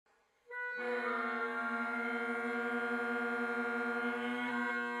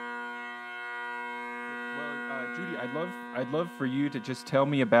Judy, I'd love for you to just tell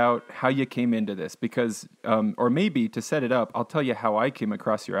me about how you came into this, because, or maybe to set it up, I'll tell you how I came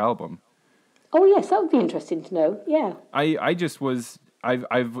across your album. Oh yes, that would be interesting to know. Yeah. I just was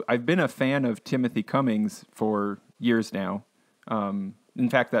I've been a fan of Timothy Cummings for years now. In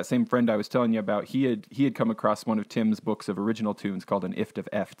fact, that same friend I was telling you about, he had come across one of Tim's books of original tunes called An Ift of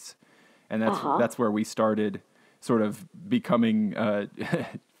Efts, and that's where we started sort of becoming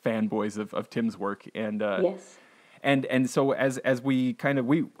fanboys of Tim's work. And Yes. And so as we kind of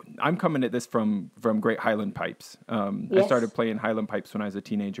I'm coming at this from great Highland pipes. I Yes. started playing Highland pipes when I was a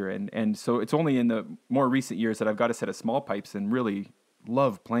teenager, and so it's only in the more recent years that I've got a set of small pipes and really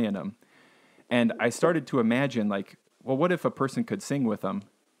love playing them. And I started to imagine, like, well, what if a person could sing with them?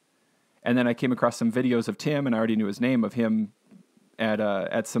 And then I came across some videos of Tim, and I already knew his name, of him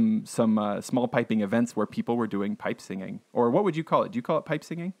at some small piping events where people were doing pipe singing. Or what would you call it? Do you call it pipe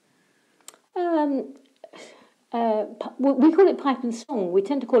singing? We call it pipe and song. We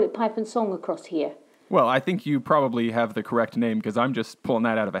tend to call it pipe and song across here. Well, I think you probably have the correct name, because I'm just pulling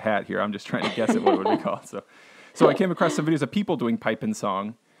that out of a hat here. I'm just trying to guess at what it would be called. So I came across some videos of people doing pipe and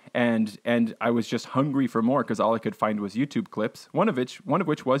song, and I was just hungry for more, because all I could find was YouTube clips. One of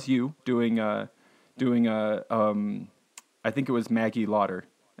which was you doing I think it was Maggie Lauder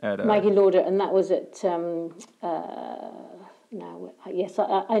at Maggie Lauder, and that was at no, yes,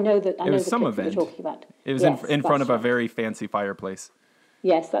 I know that. I it know was the some clip that event. you're talking about. It was Yes, in front of that's a right. very fancy fireplace.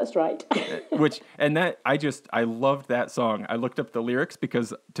 Yes, that's right. I loved that song. I looked up the lyrics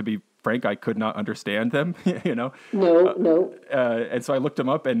because, to be frank, I could not understand them, you know. No. And so I looked them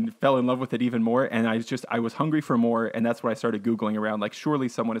up and fell in love with it even more. And I was hungry for more. And that's when I started Googling around, like, surely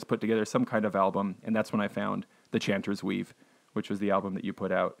someone has put together some kind of album. And that's when I found the Chanters Weave, which was the album that you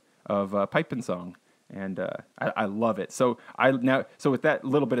put out of pipe and song. And I love it. So with that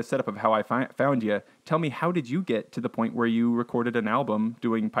little bit of setup of how I found you, tell me, how did you get to the point where you recorded an album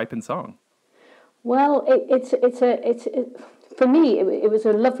doing pipe and song? Well, for me, it was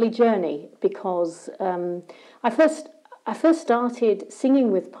a lovely journey, because I first started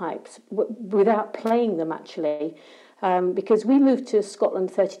singing with pipes without playing them, actually, because we moved to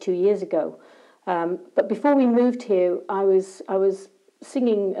Scotland 32 years ago. But before we moved here, I was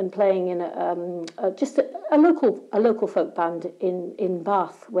singing and playing in just a local folk band in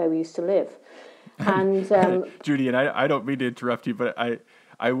Bath, where we used to live. And Judy, and I don't mean to interrupt you, but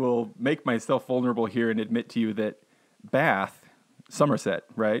I will make myself vulnerable here and admit to you that Bath, Somerset,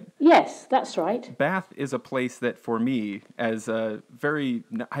 right? Yes, that's right. Bath is a place that, for me, I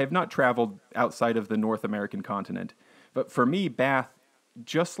have not traveled outside of the North American continent, but for me, Bath,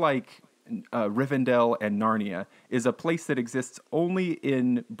 just like Rivendell and Narnia, is a place that exists only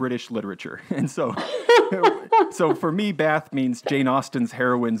in British literature. And so for me, Bath means Jane Austen's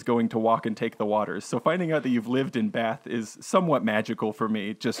heroines going to walk and take the waters. So finding out that you've lived in Bath is somewhat magical for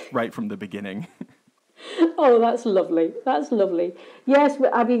me, just right from the beginning. Oh, that's lovely. That's lovely. Yes,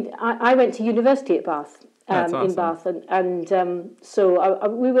 I mean, I went to university at Bath. That's awesome. In Bath, and so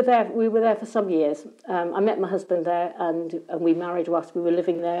we were there. We were there for some years. I met my husband there, and we married whilst we were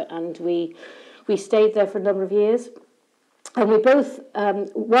living there, and we stayed there for a number of years. And we both,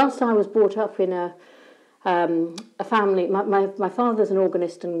 whilst I was brought up in a family, my father's an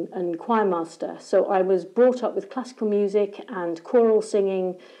organist and choir master, so I was brought up with classical music and choral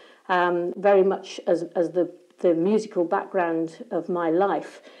singing, very much as the musical background of my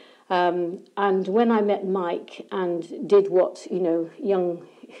life. And when I met Mike and did what young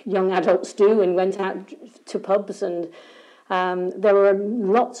adults do, and went out to pubs, and there were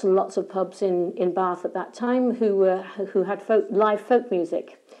lots and lots of pubs in Bath at that time who had live folk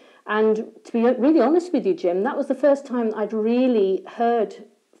music. And to be really honest with you, Jim, that was the first time I'd really heard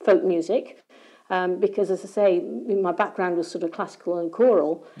folk music. Because, as I say, my background was sort of classical and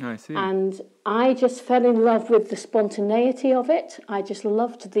choral. I see. And I just fell in love with the spontaneity of it. I just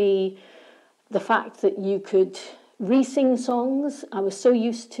loved the fact that you could re-sing songs. I was so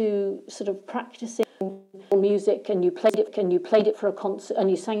used to sort of practicing music, and you played it for a concert, and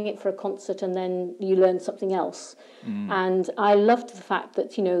you sang it for a concert, and then you learned something else. And I loved the fact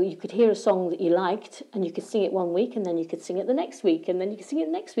that you could hear a song that you liked, and you could sing it one week, and then you could sing it the next week, and then you could sing it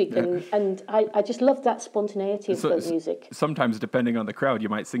the next week. And I just loved that spontaneity of folk music. Sometimes, depending on the crowd, you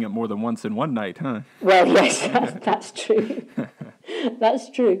might sing it more than once in one night, huh? Well, yes, that's true. That's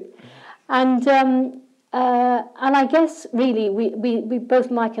true. And I guess really we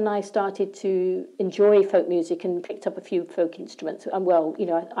both, Mike and I, started to enjoy folk music and picked up a few folk instruments. And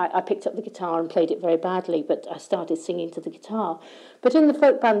I picked up the guitar and played it very badly, but I started singing to the guitar. But in the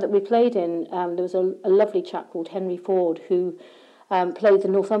folk band that we played in, there was a lovely chap called Henry Ford who played the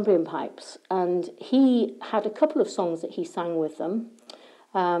Northumbrian pipes, and he had a couple of songs that he sang with them,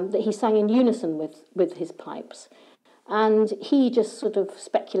 that he sang in unison with his pipes. And he just sort of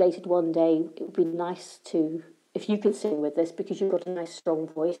speculated one day, it would be nice if you could sing with this, because you've got a nice strong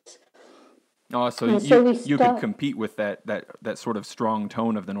voice. Oh, so you could compete with that sort of strong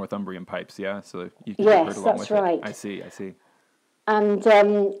tone of the Northumbrian pipes, yeah? So you could yes, along that's with right. It. I see. And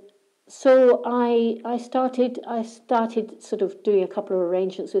so I started sort of doing a couple of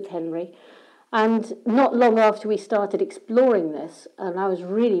arrangements with Henry, and not long after we started exploring this, and I was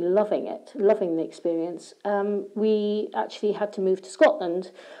really loving the experience, we actually had to move to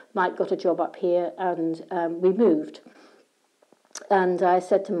Scotland. Mike got a job up here, and we moved. And I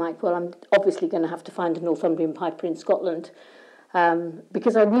said to Mike, well, I'm obviously going to have to find a Northumbrian piper in Scotland,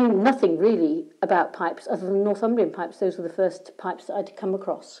 because I knew nothing really about pipes other than Northumbrian pipes. Those were the first pipes that I'd come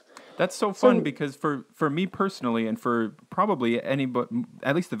across. That's so fun, because for me personally, and for probably anybody,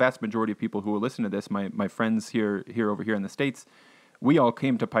 at least the vast majority of people who will listen to this, my friends here over here in the States, we all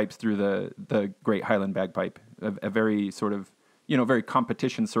came to pipes through the great Highland bagpipe, a very sort of, very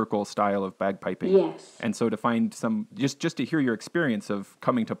competition circle style of bagpiping. Yes. And so to find just to hear your experience of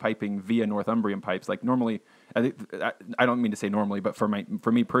coming to piping via Northumbrian pipes, like normally, I don't mean to say normally, but for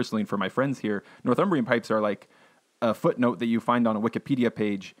me personally and for my friends here, Northumbrian pipes are like a footnote that you find on a Wikipedia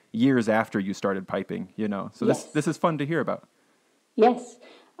page years after you started piping, So yes. this is fun to hear about. Yes.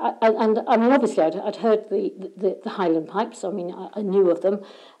 And I mean, obviously, I'd heard the Highland pipes. I mean, I knew of them,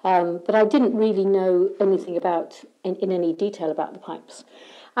 but I didn't really know anything about in any detail about the pipes.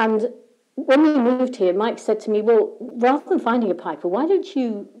 And when we moved here, Mike said to me, "Well, rather than finding a piper, why don't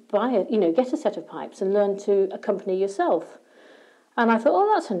you get a set of pipes and learn to accompany yourself?" And I thought,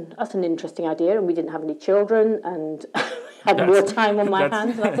 oh, that's an interesting idea. And we didn't have any children, and had more time on my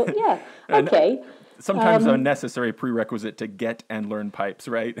hands. And I thought, yeah, okay. Sometimes a necessary prerequisite to get and learn pipes,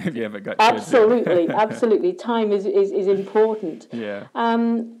 right? If you haven't got kids. Absolutely. Time is important. Yeah.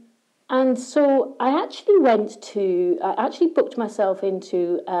 And so I actually booked myself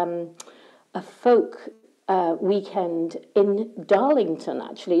into a folk weekend in Darlington,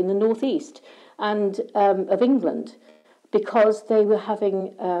 actually, in the northeast and of England, because they were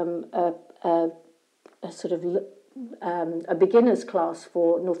having a sort of a beginner's class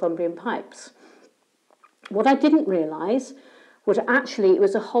for Northumbrian pipes. What I didn't realise was actually it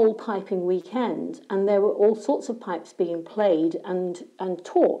was a whole piping weekend, and there were all sorts of pipes being played and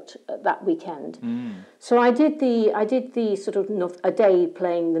taught at that weekend. So I did the sort of a day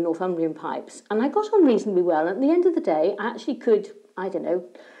playing the Northumbrian pipes, and I got on reasonably well. And at the end of the day, I actually could, I don't know,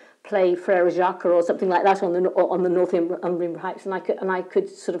 play Frere Jacques or something like that on the Northumbrian pipes, and I could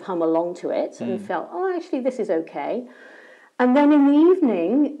sort of hum along to it and felt, oh, actually this is okay. And then in the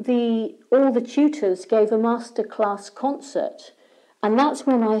evening, all the tutors gave a masterclass concert, and that's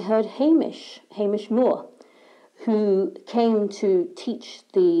when I heard Hamish Moore, who came to teach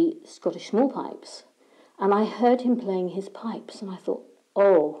the Scottish smallpipes, and I heard him playing his pipes, and I thought,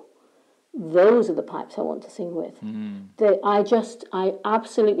 oh, those are the pipes I want to sing with. I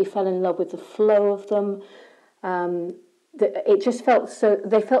absolutely fell in love with the flow of them. It just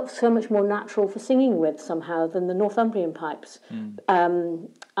they felt so much more natural for singing with somehow than the Northumbrian pipes. So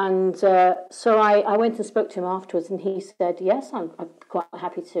I went and spoke to him afterwards, and he said, yes, I'm quite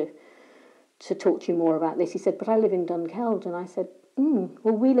happy to talk to you more about this. He said, but I live in Dunkeld. And I said,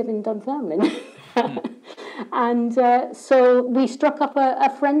 well, we live in Dunfermline. And so we struck up a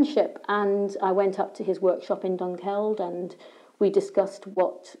friendship, and I went up to his workshop in Dunkeld, and we discussed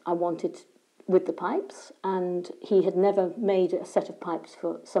what I wanted with the pipes, and he had never made a set of pipes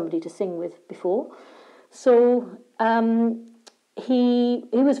for somebody to sing with before. So he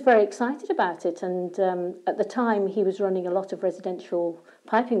was very excited about it, and at the time he was running a lot of residential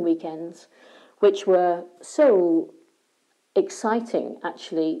piping weekends, which were so exciting,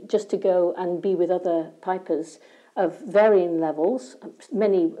 actually, just to go and be with other pipers of varying levels.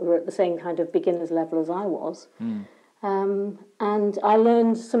 Many were at the same kind of beginner's level as I was. And I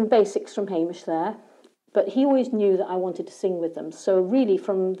learned some basics from Hamish there, but he always knew that I wanted to sing with them. So really,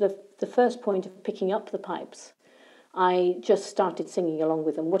 from the first point of picking up the pipes, I just started singing along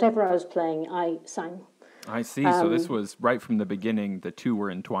with them. Whatever I was playing, I sang. I see. So this was right from the beginning, the two were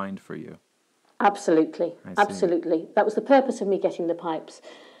entwined for you. Absolutely. That was the purpose of me getting the pipes.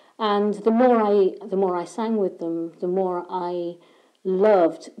 And the more I sang with them, the more I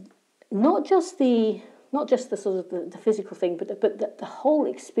loved not just the sort of the physical thing, but the whole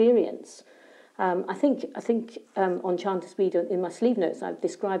experience. I think on Chanters in my sleeve notes I've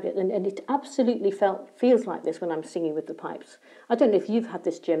described it, and it absolutely feels like this when I'm singing with the pipes. I don't know if you've had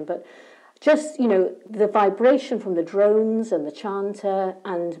this, Jim, but just, you know, the vibration from the drones and the chanter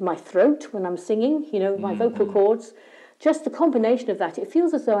and my throat when I'm singing, you know, my vocal cords, just the combination of that, it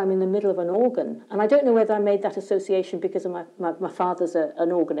feels as though I'm in the middle of an organ. And I don't know whether I made that association because of my father's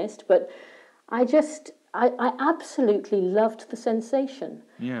an organist, but I absolutely loved the sensation.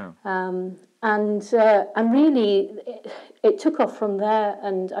 Yeah. And really, it took off from there,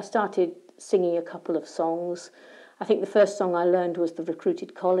 and I started singing a couple of songs. I think the first song I learned was The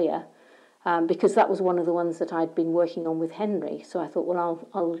Recruited Collier, because that was one of the ones that I'd been working on with Henry. So I thought, well,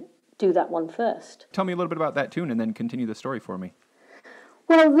 I'll do that one first. Tell me a little bit about that tune and then continue the story for me.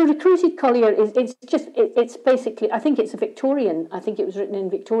 Well, The Recruited Collier it's basically, I think it's I think it was written in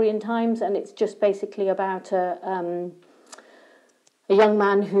Victorian times, and it's just basically about a young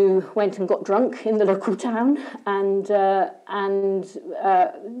man who went and got drunk in the local town and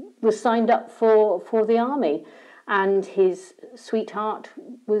was signed up for the army, and his sweetheart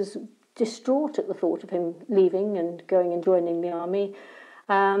was distraught at the thought of him leaving and going and joining the army,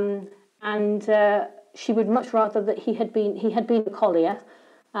 and she would much rather that he had been a collier,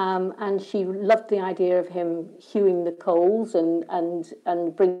 and she loved the idea of him hewing the coals and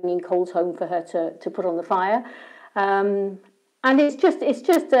bringing coals home for her to put on the fire. And it's just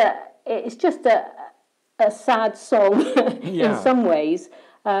a sad song in some ways.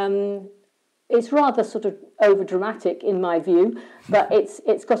 It's rather sort of over dramatic in my view, but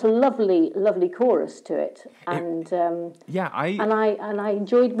it's got a lovely chorus to it, and I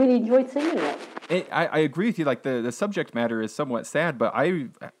really enjoyed singing it. I agree with you. Like the subject matter is somewhat sad, but I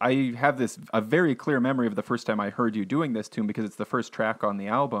have a very clear memory of the first time I heard you doing this tune, because it's the first track on the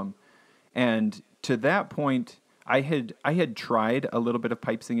album, and to that point, I had tried a little bit of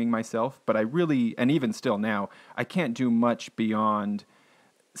pipe singing myself, but I really, and even still now, I can't do much beyond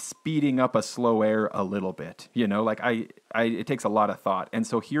speeding up a slow air a little bit, you know, like it takes a lot of thought. And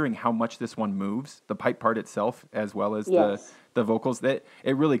so hearing how much this one moves, the pipe part itself, as well as the vocals, that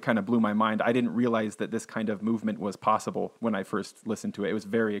it really kind of blew my mind. I didn't realize that this kind of movement was possible when I first listened to it. It was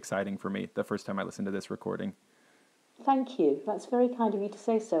very exciting for me the first time I listened to this recording. Thank you. That's very kind of you to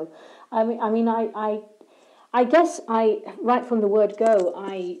say so. I guess right from the word go,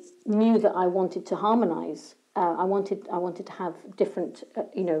 I knew that I wanted to harmonise. I wanted to have different,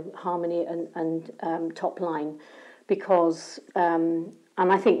 harmony and top line, because and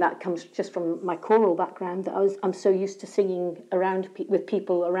I think that comes just from my choral background. That I'm so used to singing around with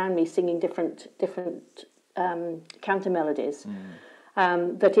people around me, singing different counter melodies,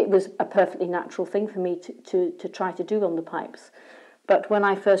 that it was a perfectly natural thing for me to try to do on the pipes. But when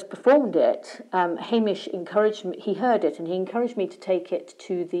I first performed it, Hamish encouraged me. He heard it and he encouraged me to take it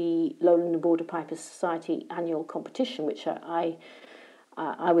to the Lowland and Border Pipers Society annual competition, which I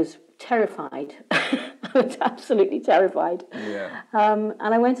was terrified. I was absolutely terrified. Yeah. And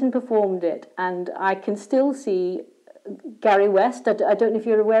I went and performed it, and I can still see Gary West. I don't know if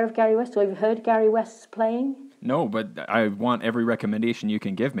you're aware of Gary West, or have you heard Gary West's playing? No, but I want every recommendation you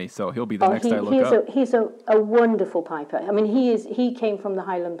can give me, so he'll be the next I look up. He's a wonderful piper. I mean, he came from the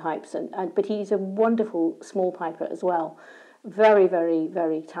Highland pipes, but he's a wonderful small piper as well. Very, very,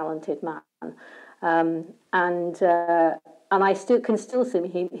 very talented man. And I can still see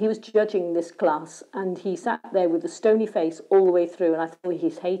him. He was judging this class, and he sat there with a stony face all the way through, and I thought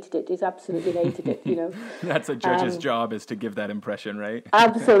he's hated it. He's absolutely hated it, you know. That's a judge's job, is to give that impression, right?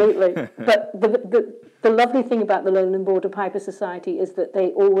 Absolutely. But the lovely thing about the Lowland Border Piper Society is that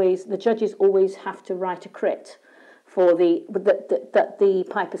the judges always have to write a crit for that the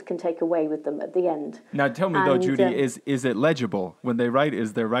pipers can take away with them at the end. Now tell me though, Judy, is it legible? When they write,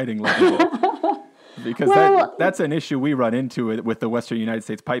 is their writing legible? Because that's an issue we run into with the Western United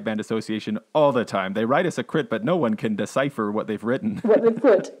States Pipe Band Association all the time. They write us a crit, but no one can decipher what they've written. What they've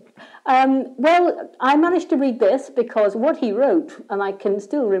put. Well, I managed to read this because what he wrote, and I can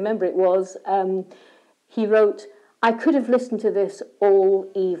still remember it, was he wrote, "I could have listened to this all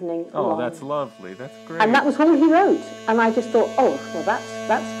evening long." Oh, that's lovely. That's great. And that was all he wrote. And I just thought, oh, well,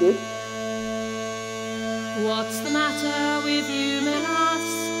 that's good. What's the matter with you, my lass?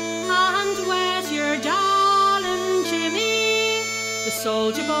 And where's your darling Jimmy? The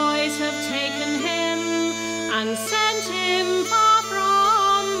soldier boys have taken him and sent him far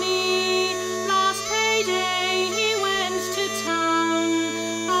from me. Last payday he went to town.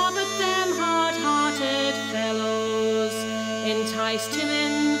 Ah, but them hard-hearted fellows enticed him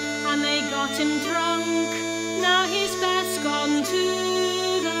in and they got him drunk. Now he's best gone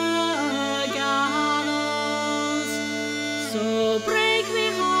to the gallows. So break me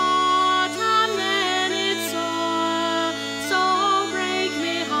heart and then it's o'er. So break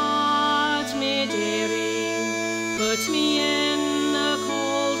me heart, me dearie. Put me in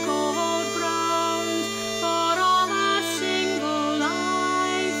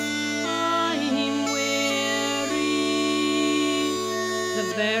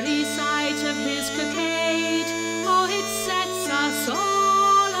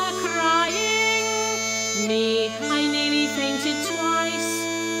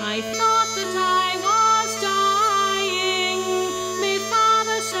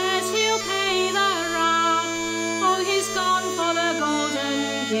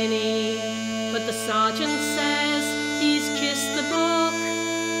guinea. But the sergeant says he's kissed the book.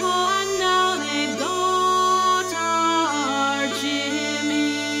 Oh, and now they've got our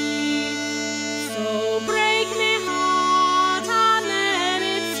Jimmy. So break me heart and then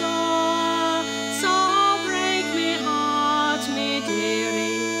it's o'er. So break me heart, me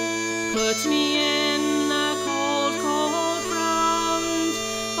dearie. Put me in a cold, cold ground.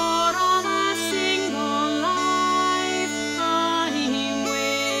 For of a single life I'm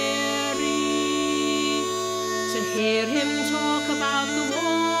weary. To hear him talk about the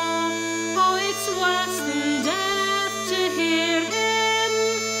war, oh, it's worse than death to hear him.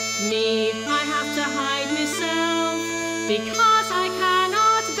 Me, I have to hide myself because I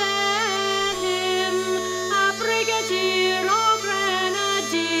cannot bear him. A brigadier or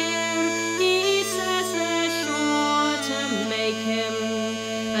grenadier, he says they're sure to make him.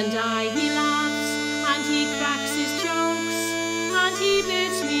 And he laughs and he cracks his jokes and he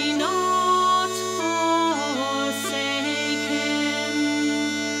bids me not forsake him.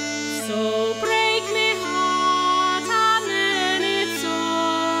 So break me heart and then it's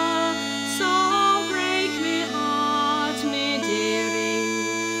o'er. So break me heart, me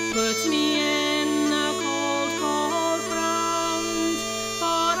dearie. Put me in a cold, cold ground.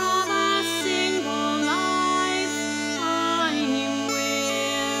 For of a single life I'm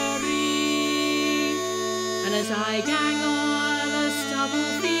weary. And as I gang o'er the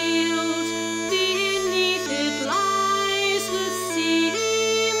stubble field, beneath it lies the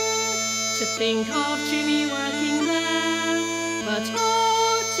seam. To think of Jimmy working there, but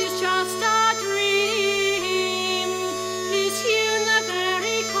oh, 'tis just a dream. His hewn the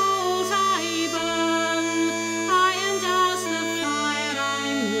very coals I burn, I and as the fire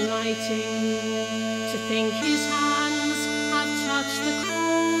I'm lighting. To think his hands have touched the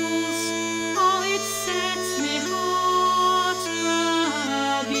coals, oh, it sets me heart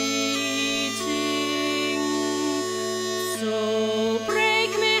a-beating. So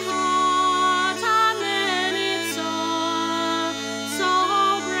break me heart and then it's o'er. So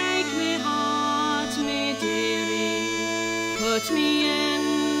break me heart, me dearie. Put me in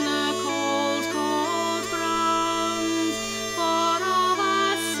a cold, cold ground. For of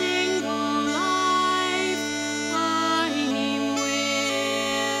a single life I'm weary.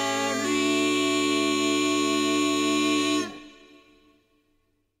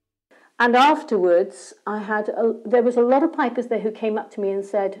 And afterwards, there was a lot of pipers there who came up to me and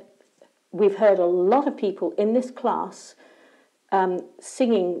said, we've heard a lot of people in this class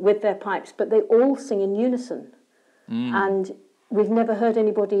singing with their pipes, but they all sing in unison. And we've never heard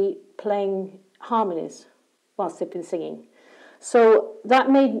anybody playing harmonies whilst they've been singing. So that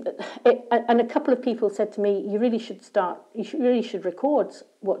made it, and a couple of people said to me, you really should record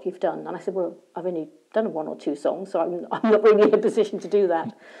what you've done. And I said, well, I've only done one or two songs, so I'm not really in a position to do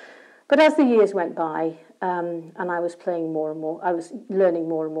that. But as the years went by, and I was playing more and more, I was learning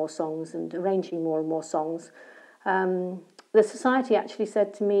more and more songs and arranging more and more songs, the society actually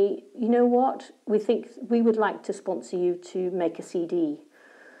said to me, you know what, we think we would like to sponsor you to make a CD.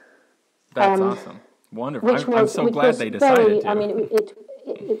 That's awesome. Wonderful. I'm so glad they decided to. I mean,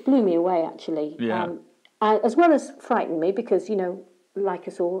 it blew me away, actually. Yeah. As well as frightened me because, you know, like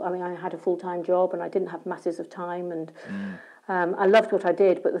us all, I mean, I had a full-time job and I didn't have masses of time and I loved what I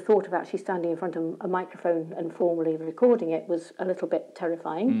did, but the thought of actually standing in front of a microphone and formally recording it was a little bit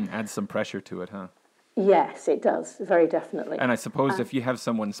terrifying. Adds some pressure to it, huh? Yes, it does, very definitely. And I suppose if you have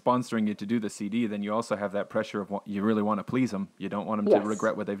someone sponsoring you to do the CD, then you also have that pressure of you really want to please them. You don't want them to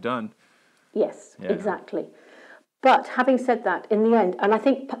regret what they've done. Yes, exactly. But having said that, in the end, and I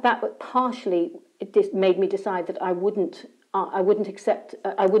think that partially it made me decide that I wouldn't accept,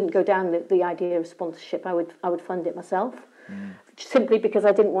 I wouldn't go down the idea of sponsorship. I would fund it myself, simply because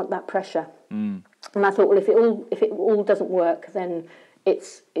I didn't want that pressure. And I thought, well, if it all doesn't work, then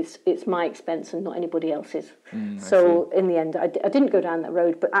it's my expense and not anybody else's. So in the end, I didn't go down that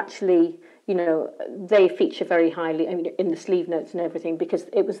road, but actually, you know, they feature very highly, I mean, in the sleeve notes and everything, because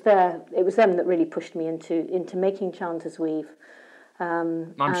it was them that really pushed me into making Chanters Weave.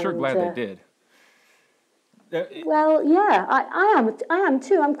 I'm sure glad they did. Well, yeah, I am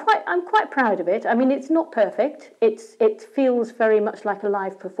too. I'm quite proud of it. I mean, it's not perfect. It feels very much like a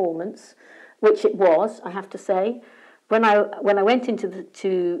live performance, which it was, I have to say. When I went into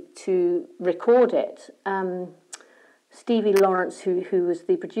to record it, Stevie Lawrence, who was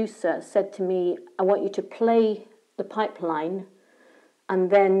the producer, said to me, "I want you to play the pipeline, and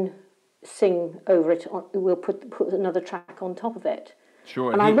then sing over it. We'll put another track on top of it."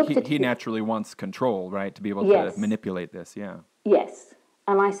 Sure, and he naturally wants control, right, to be able to manipulate this, yeah. Yes,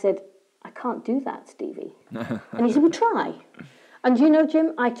 and I said, "I can't do that, Stevie." And he said, "Well, try." And you know,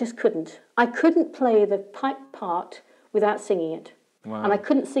 Jim, I just couldn't. I couldn't play the pipe part without singing it. Wow. And I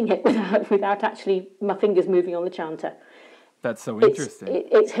couldn't sing it without actually my fingers moving on the chanter. That's so interesting.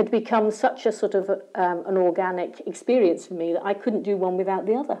 It had become such a sort of an organic experience for me that I couldn't do one without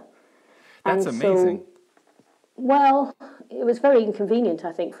the other. That's amazing. So, well, it was very inconvenient,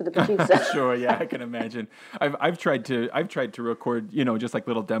 I think, for the producer. Sure, yeah, I can imagine. I've tried to record, just like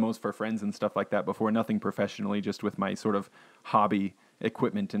little demos for friends and stuff like that before. Nothing professionally, just with my sort of hobby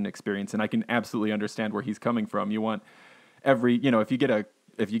equipment and experience. And I can absolutely understand where he's coming from. You want every, if you get a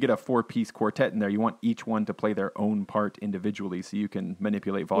 4-piece quartet in there, you want each one to play their own part individually, so you can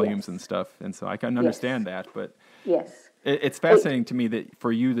manipulate volumes and stuff. And so I can understand that, but yes. It's fascinating to me that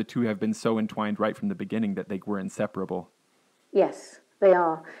for you, the two have been so entwined right from the beginning that they were inseparable. Yes, they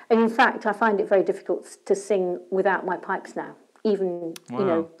are. And in fact, I find it very difficult to sing without my pipes now. Even,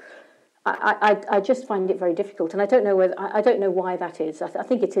 I just find it very difficult. And I don't know why that is. I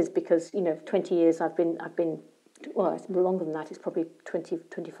think it is because, 20 years I've been, well, it's longer than that. It's probably 20,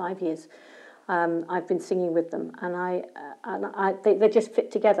 25 years. I've been singing with them, and they just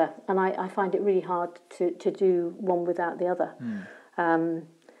fit together, and I find it really hard to do one without the other.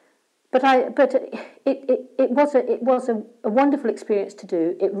 But it was a wonderful experience to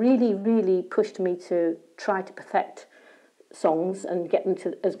do. It really, really pushed me to try to perfect songs and get them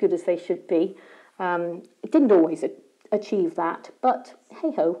to as good as they should be. It didn't always achieve that, but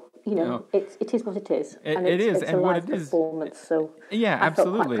hey ho. It is what it is. It's a live performance, so yeah, I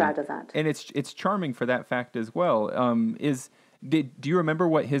absolutely. felt quite proud of that. And it's charming for that fact as well. Do you remember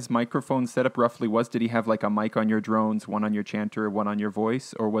what his microphone setup roughly was? Did he have like a mic on your drones, one on your chanter, one on your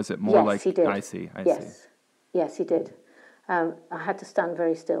voice, or was it more like? Yes, he did. I see. Yes, he did. I had to stand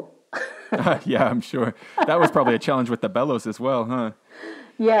very still. Yeah, I'm sure that was probably a challenge with the bellows as well, huh?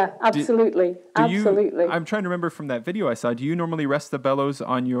 Yeah, absolutely. Absolutely. I'm trying to remember from that video I saw. Do you normally rest the bellows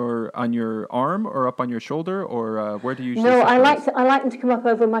on your arm or up on your shoulder, or where do you usually? No, I like them to come up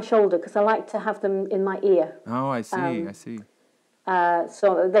over my shoulder because I like to have them in my ear. Oh, I see. I see.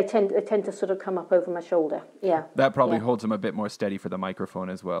 So they tend to sort of come up over my shoulder. Yeah. That probably holds them a bit more steady for the microphone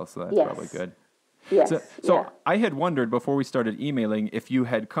as well. So that's probably good. Yes. So I had wondered before we started emailing if you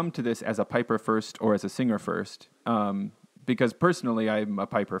had come to this as a piper first or as a singer first. Because personally, I'm a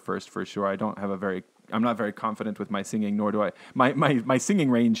piper first for sure. I'm not very confident with my singing, nor do I. My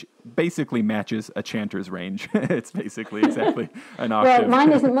singing range basically matches a chanter's range. It's basically exactly an octave. Well,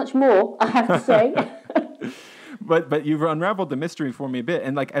 mine isn't much more, I have to say. But you've unraveled the mystery for me a bit.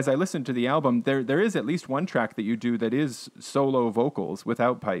 And like as I listened to the album, there is at least one track that you do that is solo vocals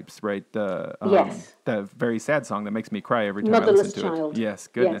without pipes, right? Yes. The very sad song that makes me cry every time Motherless I listen to Child. it. Yes,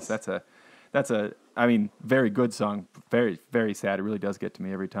 goodness, Yes. that's a very good song. Very, very sad. It really does get to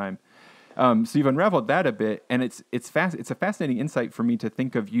me every time. So you've unraveled that a bit, and it's a fascinating insight for me to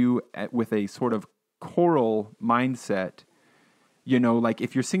think of you with a sort of choral mindset. Like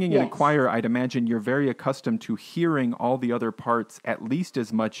if you're singing in a choir, I'd imagine you're very accustomed to hearing all the other parts at least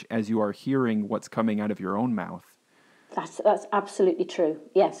as much as you are hearing what's coming out of your own mouth. That's absolutely true.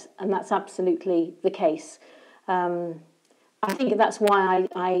 Yes, and that's absolutely the case. I think that's why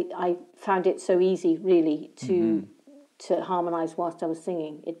I found it so easy, really, to harmonise whilst I was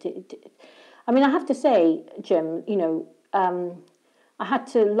singing. I mean, I have to say, Jim, I had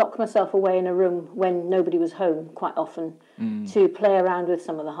to lock myself away in a room when nobody was home quite often to play around with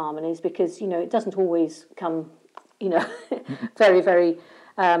some of the harmonies because, it doesn't always come, very, very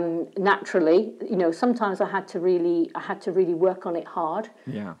naturally. Sometimes I had to really work on it hard.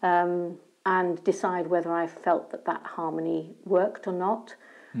 Yeah. And decide whether I felt that harmony worked or not.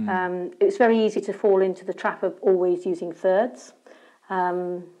 It's very easy to fall into the trap of always using thirds.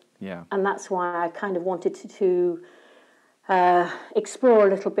 And that's why I kind of wanted to explore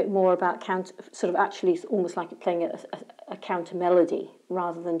a little bit more about sort of actually almost like playing a counter melody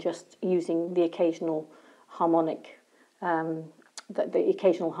rather than just using the occasional harmonic, the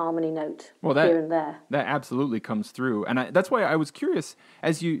occasional harmony note here and there. That absolutely comes through. And that's why I was curious,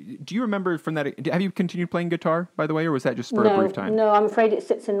 do you remember from that, have you continued playing guitar, by the way, or was that just for a brief time? No, I'm afraid it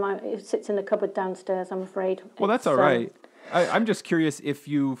sits in the cupboard downstairs, I'm afraid. Well, that's all right. I'm just curious if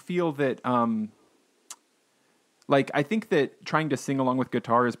you feel that, I think that trying to sing along with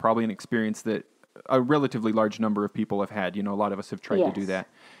guitar is probably an experience that a relatively large number of people have had. A lot of us have tried to do that.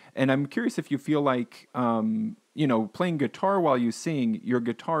 And I'm curious if you feel like, playing guitar while you sing, your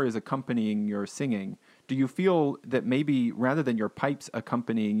guitar is accompanying your singing. Do you feel that maybe rather than your pipes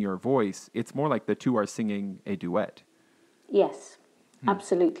accompanying your voice, it's more like the two are singing a duet? Yes.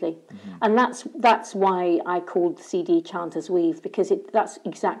 Absolutely. And that's why I called the CD Chanters Weave, because that's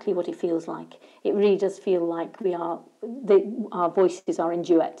exactly what it feels like. It really does feel like our voices are in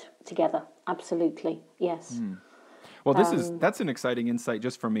duet together. Absolutely, yes. Well, that's an exciting insight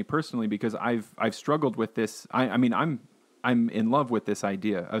just from me personally, because I've struggled with this. I mean, I'm in love with this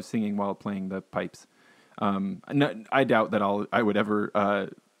idea of singing while playing the pipes. I doubt that I would ever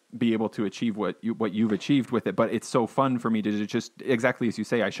be able to achieve what you've achieved with it, but it's so fun for me to just, exactly as you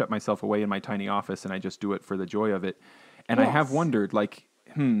say, I shut myself away in my tiny office and I just do it for the joy of it. And I have wondered, like,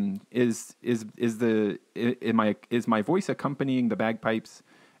 is my voice accompanying the bagpipes?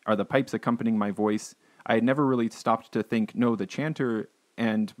 Are the pipes accompanying my voice? I had never really stopped to think, no, the chanter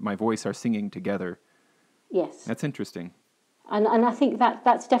and my voice are singing together. Yes. That's interesting. And I think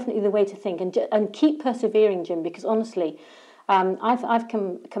that's definitely the way to think, and keep persevering, Jim, because honestly, I've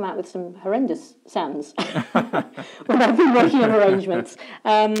come out with some horrendous sounds when I've been working on arrangements.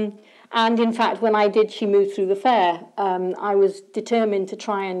 And in fact, when I did She Moved Through the Fair, I was determined to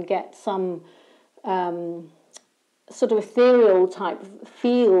try and get some sort of ethereal type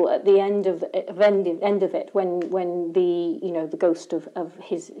feel at the end of it, when the ghost of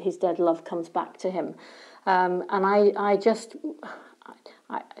his dead love comes back to him. And I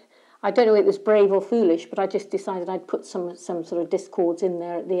don't know if it was brave or foolish, but I just decided I'd put some sort of discords in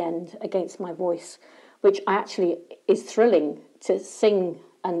there at the end against my voice, which actually is thrilling to sing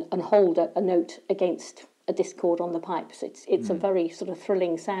and hold a note against a discord on the pipes. It's a very sort of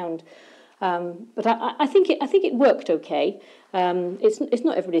thrilling sound. But I think it worked okay. It's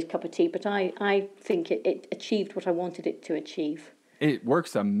not everybody's cup of tea, but I think it achieved what I wanted it to achieve. It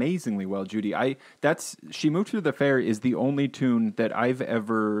works amazingly well, Judy. She Moved Through the Fair is the only tune that I've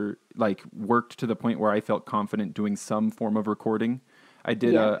ever worked to the point where I felt confident doing some form of recording. I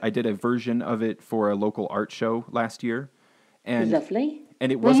did a version of it for a local art show last year. And lovely.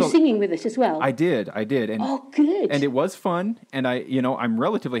 And it Were you singing with it as well? I did. And, oh, good. And it was fun. And I'm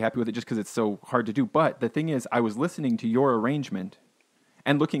relatively happy with it just because it's so hard to do. But the thing is, I was listening to your arrangement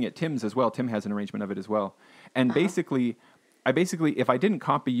and looking at Tim's as well. Tim has an arrangement of it as well. And basically, if I didn't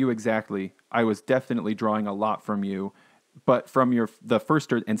copy you exactly, I was definitely drawing a lot from you, but from the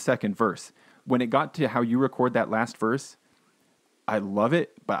first and second verse. When it got to how you record that last verse, I love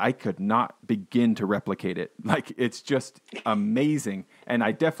it, but I could not begin to replicate it. It's just amazing. And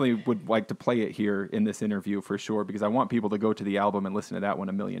I definitely would like to play it here in this interview for sure, because I want people to go to the album and listen to that one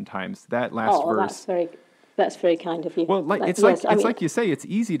a million times. That last verse. That's very kind of you. Well, like you say, it's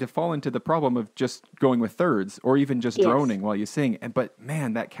easy to fall into the problem of just going with thirds or even just droning while you sing. But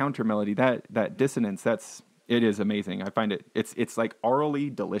man, that counter melody, that dissonance, it is amazing. I find it's like orally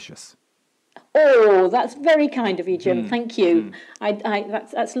delicious. Oh, that's very kind of you, Jim. Thank you.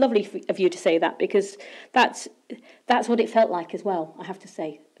 That's lovely of you to say that, because that's what it felt like as well. I have to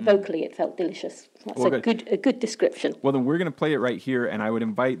say, vocally, it felt delicious. That's a good description. Well, then we're going to play it right here, and I would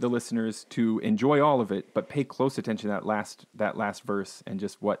invite the listeners to enjoy all of it, but pay close attention to that last verse and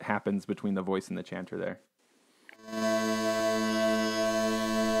just what happens between the voice and the chanter there.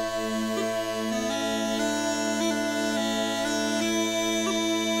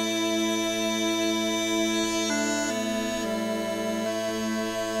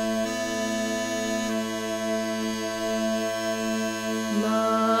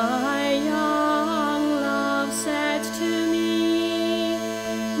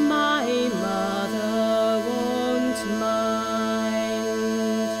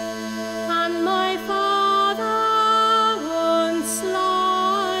 And my father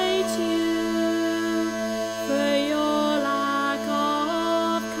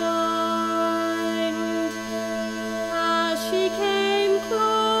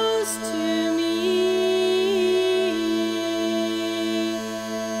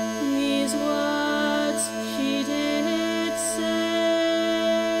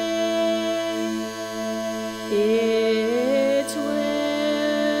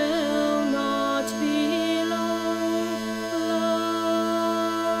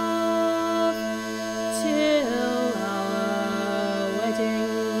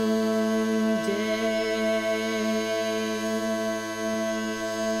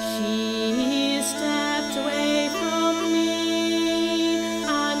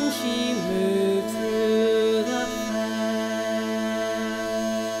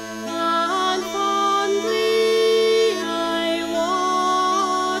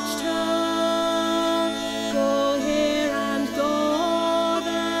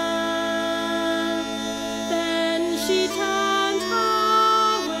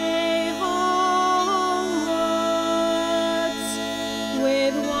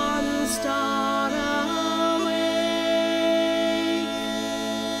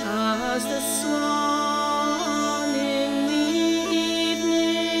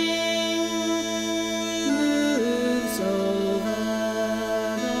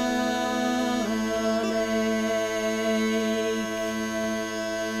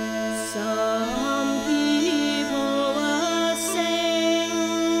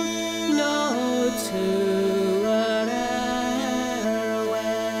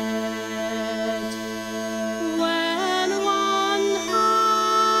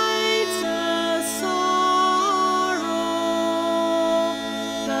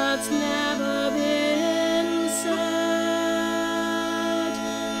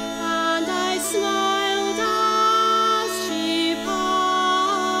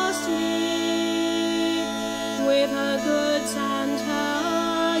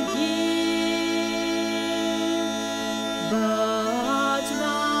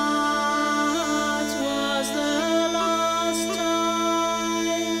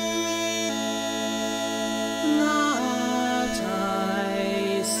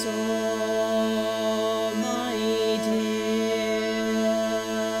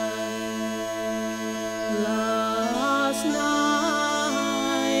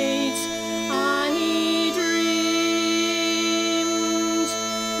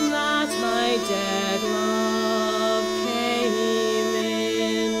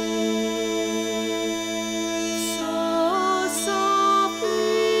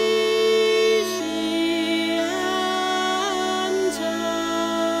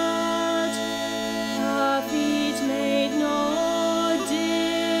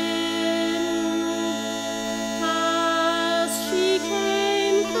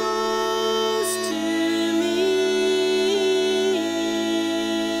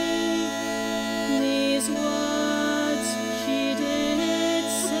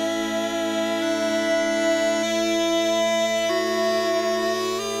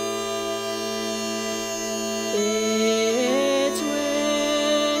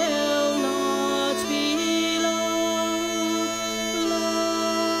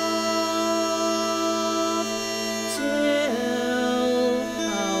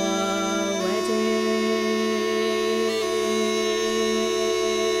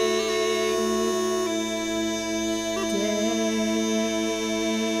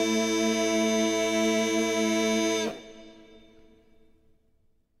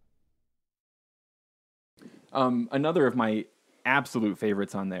Another of my absolute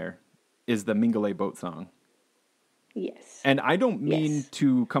favorites on there is the Mingale boat song. Yes. And I don't mean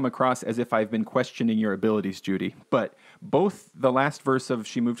to come across as if I've been questioning your abilities, Judy, but both the last verse of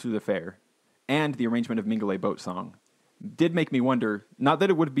She Moved Through the Fair and the arrangement of Mingale boat song did make me wonder, not that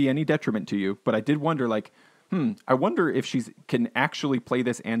it would be any detriment to you, but I did wonder, like, I wonder if she can actually play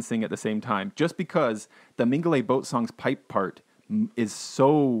this and sing at the same time, just because the Mingale boat song's pipe part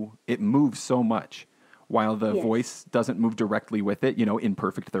it moves so much, while the voice doesn't move directly with it, in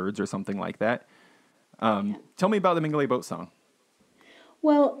perfect thirds or something like that. Tell me about the Mingale boat song.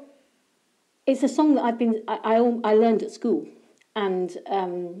 Well, it's a song that I learned at school, and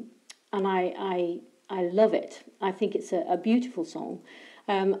I love it. I think it's a beautiful song.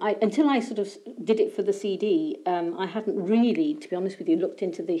 Until I sort of did it for the CD, I hadn't really, to be honest with you, looked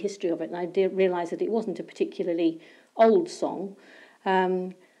into the history of it, and I did realise that it wasn't a particularly old song.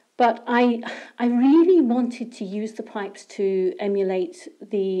 But I really wanted to use the pipes to emulate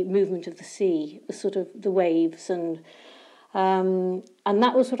the movement of the sea, the sort of the waves, and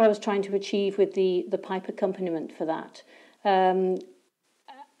that was what I was trying to achieve with the pipe accompaniment for that. And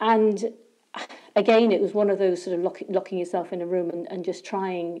again, it was one of those sort of locking yourself in a room and just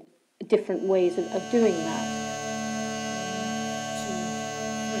trying different ways of doing that.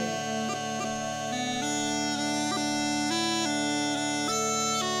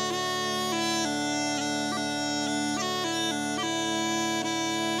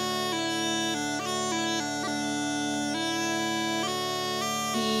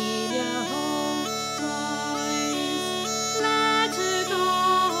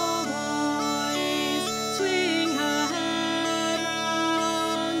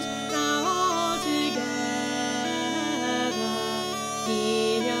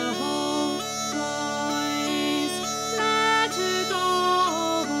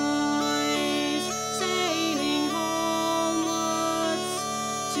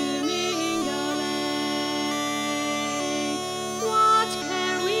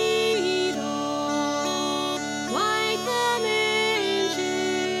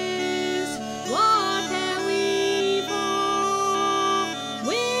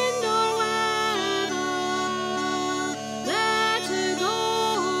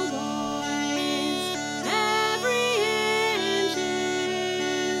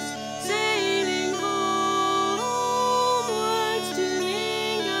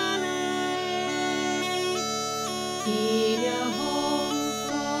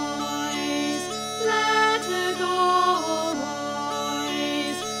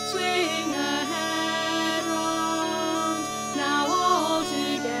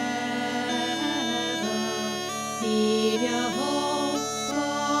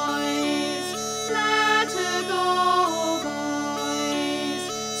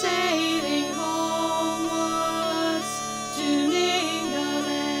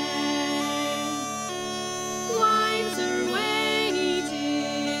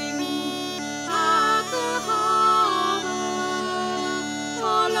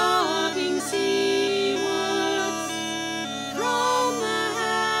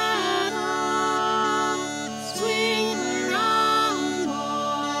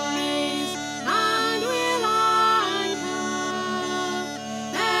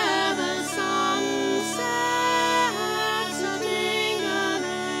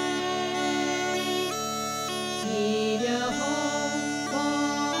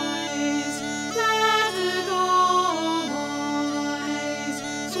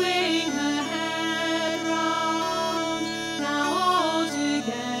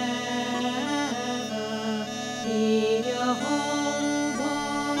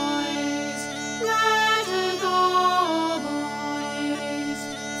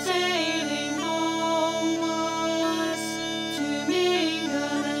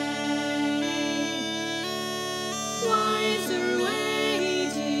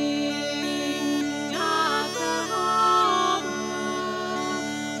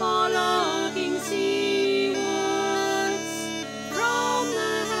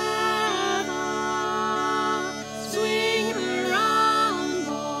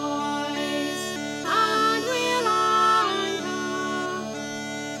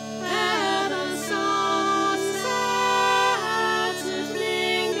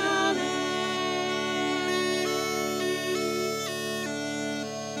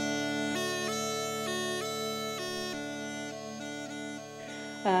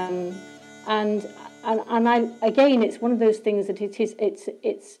 And I, again, it's one of those things that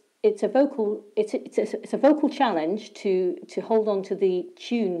it's it's a vocal challenge to hold on to the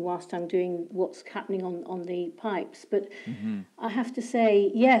tune whilst I'm doing what's happening on the pipes. But I have to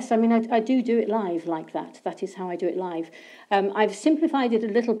say, yes, I mean, I do it live like that. That is how I do it live. I've simplified it a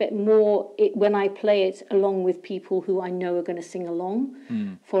little bit more when I play it along with people who I know are going to sing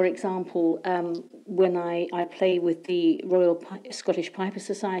along. For example, when I play with the Royal Scottish Piper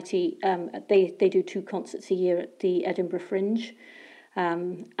Society, they do 2 concerts a year at the Edinburgh Fringe.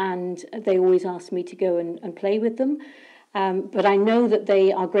 And they always ask me to go and play with them. But I know that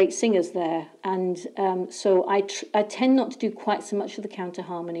they are great singers there. And so I tend not to do quite so much of the counter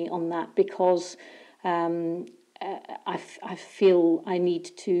harmony on that because I feel I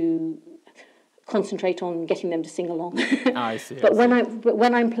need to concentrate on getting them to sing along. I see. But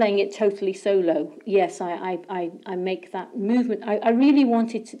when I'm playing it totally solo, yes, I make that movement. I really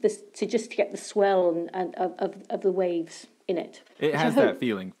wanted to just get the swell and of the waves in it. It has that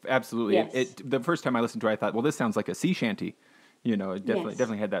feeling, absolutely. Yes. The first time I listened to it, I thought, well, this sounds like a sea shanty. You know, it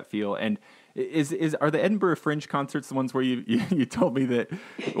definitely had that feel. And are the Edinburgh Fringe concerts the ones where you told me that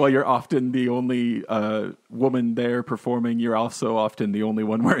while you're often the only woman there performing, you're also often the only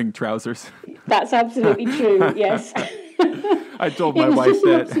one wearing trousers? That's absolutely true. Yes. I told my wife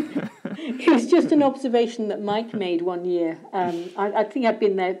that. It was just an observation that Mike made one year. I think I've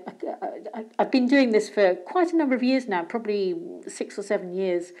been there. I've been doing this for quite a number of years now, probably 6 or 7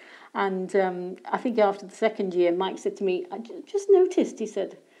 years. And I think after the second year, Mike said to me, "I just noticed," he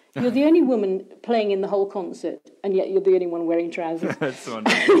said, "you're the only woman playing in the whole concert, and yet you're the only one wearing trousers." That's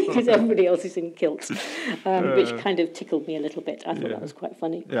wonderful. Because everybody else is in kilts, which kind of tickled me a little bit. I thought that was quite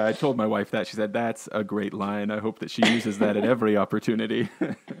funny. Yeah, I told my wife that. She said, "That's a great line. I hope that she uses that at every opportunity."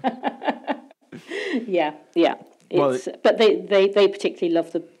 Yeah. But they particularly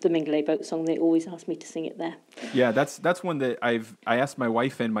love the Mingulay boat song. They always ask me to sing it there. Yeah, that's one that I asked my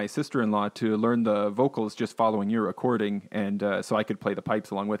wife and my sister-in-law to learn the vocals just following your recording, and so I could play the pipes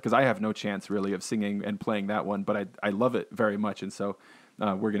along with, because I have no chance really of singing and playing that one, but I love it very much, and so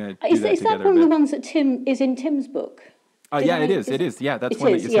we're gonna do that together. Is that one of the ones that is in Tim's book? Yeah, it is. Yeah, that's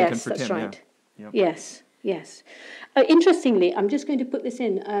one that you're singing for Tim. That's right. Yeah. Yes. Interestingly, I'm just going to put this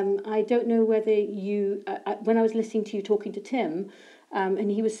in. I don't know whether you, when I was listening to you talking to Tim, and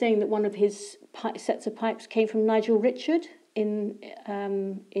he was saying that one of his sets of pipes came from Nigel Richard in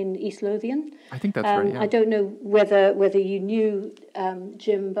East Lothian. I think that's right. Yeah. I don't know whether you knew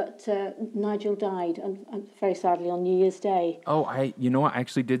Jim, but Nigel died very sadly on New Year's Day. Oh, I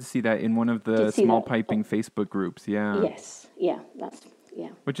actually did see that in one of the small piping Facebook groups. Yeah. Yes. Yeah.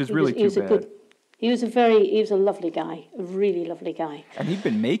 Which is really too bad. He was a lovely guy, a really lovely guy. And he'd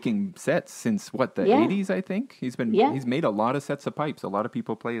been making sets since the 80s, I think. He's made a lot of sets of pipes. A lot of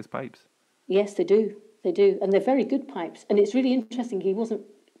people play his pipes. Yes, they do, and they're very good pipes. And it's really interesting. He wasn't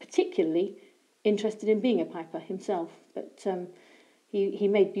particularly interested in being a piper himself, but he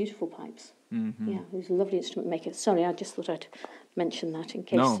made beautiful pipes. Mm-hmm. Yeah, he was a lovely instrument maker. Sorry, I just thought I'd mention that in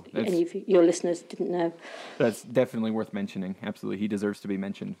case any of your listeners didn't know. That's definitely worth mentioning. Absolutely, he deserves to be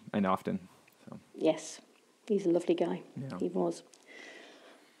mentioned, and often. Yes, he's a lovely guy. Yeah. He was.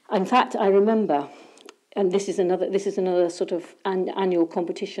 In fact, I remember, and this is another sort of annual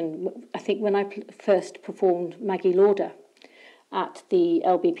competition. I think when I first performed Maggie Lauder at the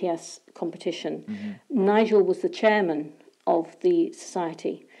LBPS competition, Nigel was the chairman of the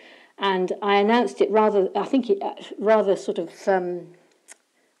society, and I announced it rather sort of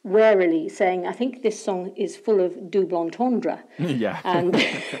warily, saying, "I think this song is full of double entendre." Yeah.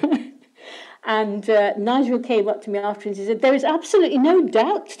 And Nigel came up to me afterwards and he said, "There is absolutely no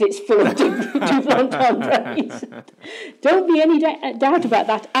doubt that it's full of double entendre." He said, "Don't be any doubt about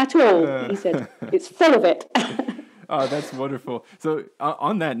that at all." He said, "It's full of it." Oh, that's wonderful. So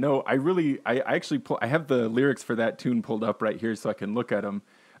on that note, I have the lyrics for that tune pulled up right here so I can look at them.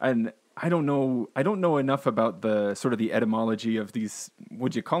 And I don't know enough about the sort of the etymology of these,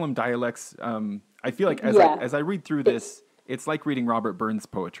 would you call them dialects? I feel like as I read through this, it's like reading Robert Burns'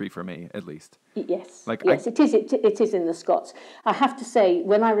 poetry for me, at least. Yes, it is. It is in the Scots. I have to say,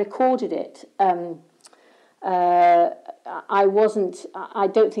 when I recorded it, I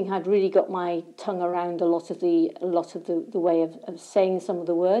don't think I'd really got my tongue around a lot of the way of saying some of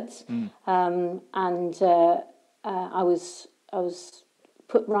the words, and I was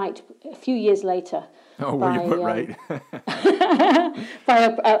put right a few years later. Oh, were you put right? By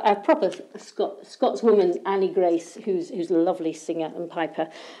a proper Scotswoman, Annie Grace, who's a lovely singer and piper,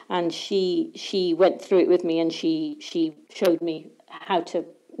 and she went through it with me, and she showed me how to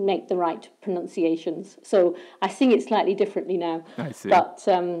make the right pronunciations. So I sing it slightly differently now. I see. But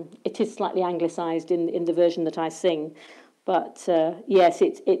it is slightly anglicised in the version that I sing. But yes,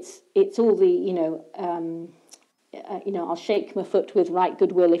 it's all the I'll shake my foot with right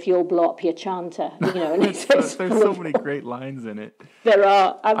goodwill if you'll blow up your chanter. And there's so many great lines in it. There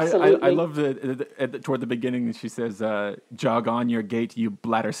are, absolutely. I love toward the beginning. She says, "Jog on your gait, you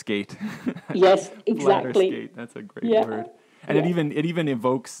bladder skate." Yes, exactly. Bladder skate. That's a great word. And it even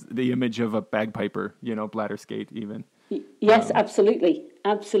evokes the image of a bagpiper. Bladder skate even. Yes, absolutely.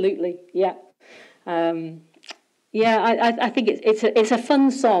 Yeah. I think it's a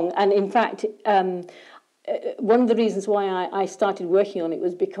fun song, and in fact, one of the reasons why I started working on it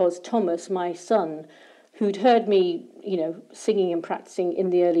was because Thomas, my son, who'd heard me, singing and practicing in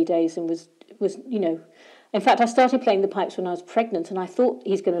the early days, and was in fact, I started playing the pipes when I was pregnant, and I thought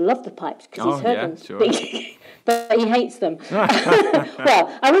he's going to love the pipes because he's heard them. Sure. But he hates them. Well,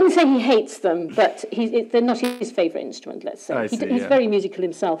 I wouldn't say he hates them, but they're not his favourite instrument. Let's say he's very musical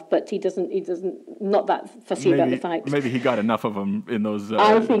himself, but he doesn't not that fussy about the pipes. Maybe he got enough of them in those.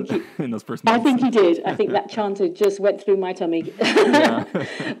 In those first months. I think he did. I think that chanter just went through my tummy.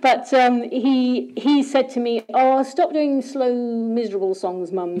 But he said to me, "Oh, stop doing slow, miserable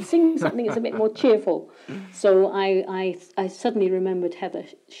songs, Mum. Sing something that's a bit more cheerful." So I suddenly remembered Heather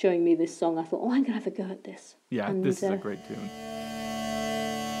showing me this song. I thought, I'm going to have a go at this. Yeah, this is a great tune.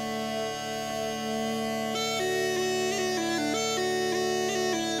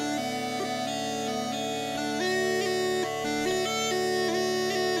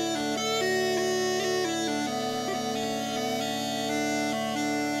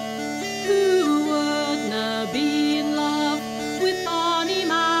 Who wouldna be in love with bonny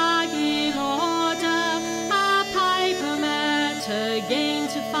Maggie Lauder, a piper met again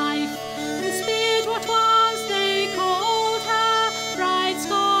to Fife, and speared what was they called her. Right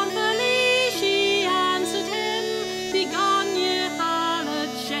scornfully she answered him, "Begone, ye harlot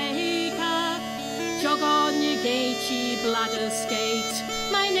shaker, jog on ye gate, ye bladder skate.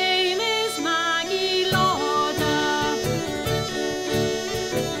 My name is Maggie Lauder."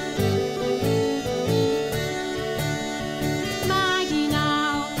 Maggie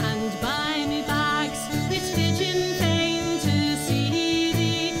now, and buy me bags, it's pigeon fain to see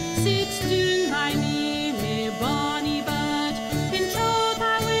thee. Sit doon by me, me bonny bird, in troth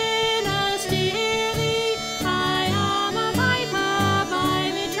I winna steal thee. I am a piper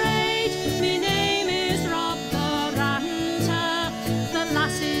by me trade, me name is Rob the Ranter. The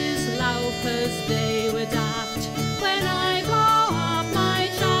lasses loup as they were daft when I blow up my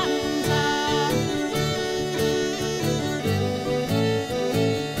chanter.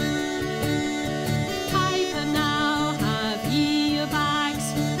 Piper now, have ye your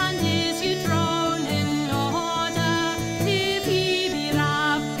bags, and is you thrown in order? If ye be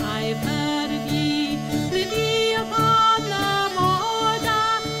rab, I've heard of ye, live ye upon the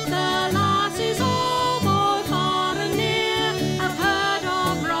border. The lasses all both far and near have heard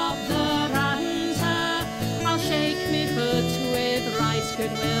of Rob the Ranter. I'll shake me foot with right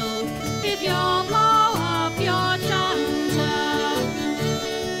goodwill if you'll blow up your chanter.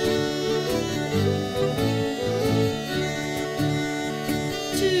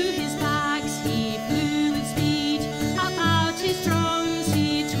 To his bags he flew with speed, about his drums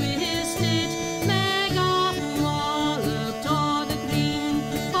he twisted. Meg often walloped o'er the green,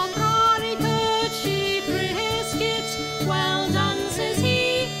 for Rory could she frisk it. Well done, says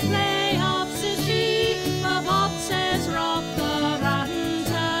he, play up, says she, but Bob says Rob the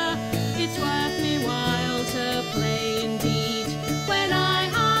Ranter. It's worth me while to play indeed, when I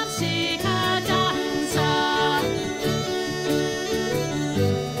have sick a dancer.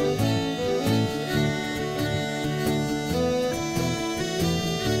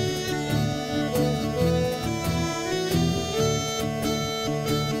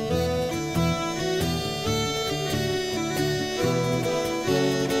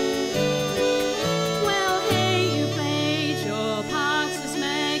 Well, hey, you played your parts as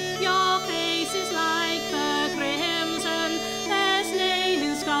Meg, your face is like the crimson. There's none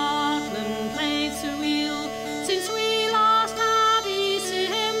in Scotland played so weel since we lost Abby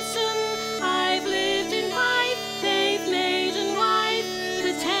Simpson. I've lived in Fife, they've maiden wife,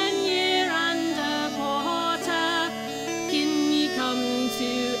 for 10 year and a quarter. Can ye come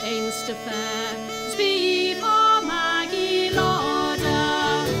to Einster Fair, speak for Maggie Lauder.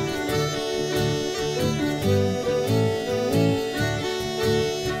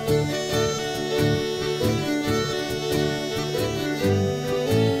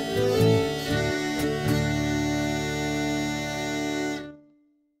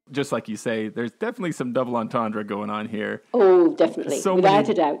 Just like you say, there's definitely some double entendre going on here. Oh, definitely, So without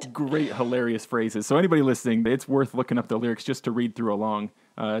many a doubt. great, hilarious phrases. So anybody listening, it's worth looking up the lyrics just to read through along.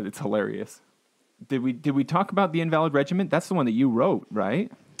 It's hilarious. did we talk about the Invalid Regiment? That's the one that you wrote,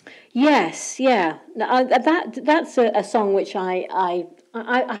 right? Yes, yeah. Now, that's a song which I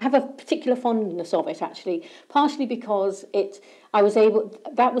have a particular fondness of it, actually, partially because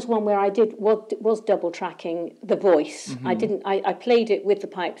that was one where I was double tracking the voice. I played it with the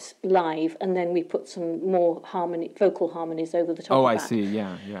pipes live, and then we put some more vocal harmonies over the top of that. Oh, I see,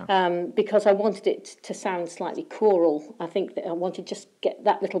 yeah. Because I wanted it to sound slightly choral. I think that I wanted to just get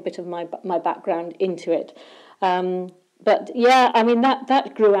that little bit of my background into it. But yeah, I mean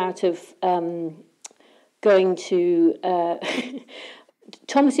that grew out of going to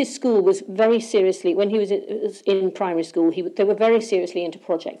Thomas's school was very seriously, when he was in primary school, they were very seriously into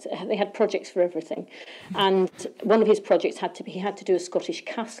projects. They had projects for everything, and one of his projects he had to do a Scottish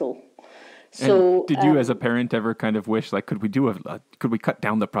castle. So, and did you, as a parent, ever kind of wish, like, could we cut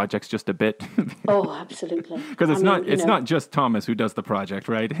down the projects just a bit? Oh, absolutely. Because it's not just Thomas who does the project,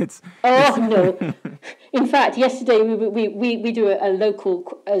 right? No. In fact, yesterday we do a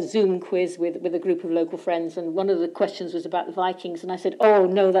local Zoom quiz with a group of local friends, and one of the questions was about the Vikings, and I said, "Oh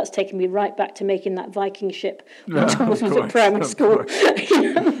no, that's taking me right back to making that Viking ship when Thomas was at primary school."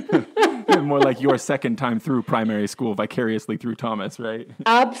 More like your second time through primary school vicariously through Thomas, right?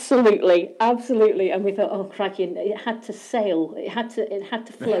 Absolutely. And we thought, oh crikey, it had to sail. It had to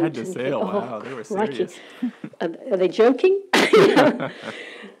float. It had to sail. Wow, they were serious. Are they joking?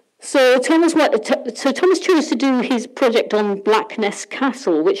 So Thomas chose to do his project on Blackness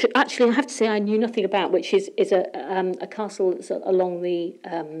Castle, which actually I have to say I knew nothing about, which is a castle that's along the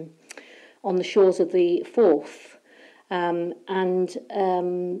on the shores of the Forth,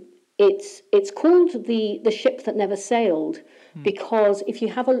 It's called the ship that never sailed because if you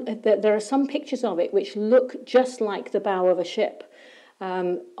have there are some pictures of it which look just like the bow of a ship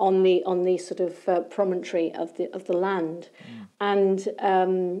on the sort of promontory of the land, and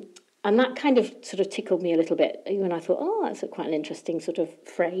that kind of sort of tickled me a little bit when I thought, oh, that's quite an interesting sort of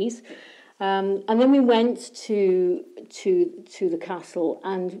phrase. And then we went to the castle,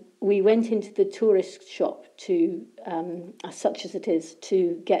 and we went into the tourist shop to, as such as it is,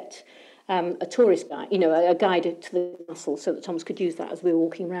 to get a tourist guide, a guide to the castle, so that Thomas could use that as we were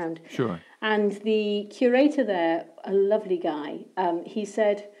walking around. Sure. And the curator there, a lovely guy, he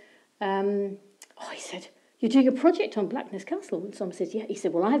said, "You're doing a project on Blackness Castle?" And Thomas said, "Yeah." He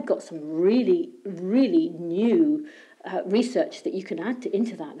said, "Well, I've got some really, really new research that you can add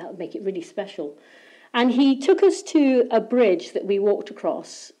into that. That would make it really special." And he took us to a bridge that we walked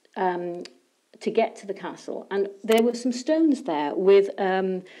across to get to the castle, and there were some stones there with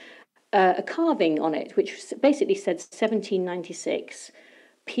a carving on it, which basically said 1796,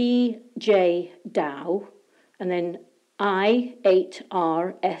 P.J. Dow, and then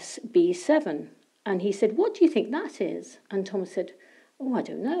I8RSB7. And he said, "What do you think that is?" And Thomas said, "Oh, I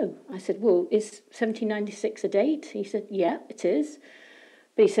don't know." I said, "Well, is 1796 a date?" He said, "Yeah, it is."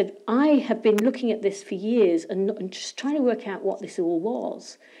 But he said, "I have been looking at this for years and just trying to work out what this all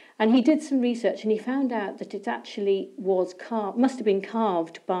was." And he did some research, and he found out that it actually must have been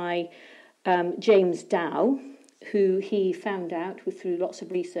carved by James Dow, who he found out through lots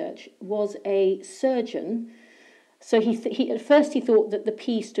of research was a surgeon. So he at first he thought that the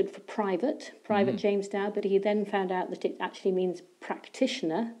P stood for private James Dow, but he then found out that it actually means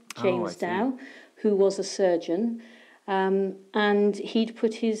practitioner James Dow, who was a surgeon, and he'd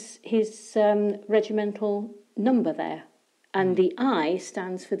put his regimental number there, and the I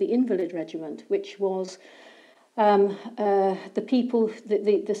stands for the Invalid Regiment, which was the people,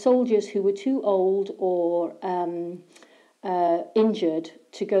 the soldiers who were too old or injured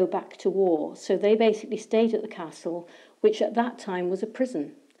to go back to war. So they basically stayed at the castle, which at that time was a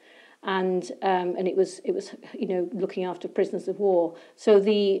prison, and it was looking after prisoners of war. So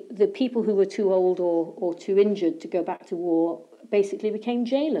the people who were too old or too injured to go back to war basically became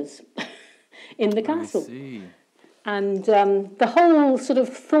jailers in the castle. I see. And the whole sort of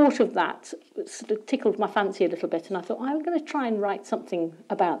thought of that sort of tickled my fancy a little bit, and I thought, I'm going to try and write something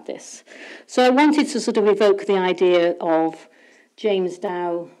about this. So I wanted to sort of evoke the idea of James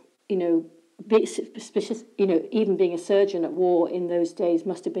Dow, even being a surgeon at war in those days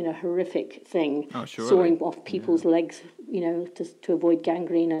must have been a horrific thing. Oh, sure. Sawing off people's legs, to avoid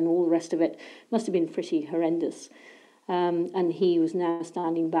gangrene and all the rest of it. Must have been pretty horrendous. And he was now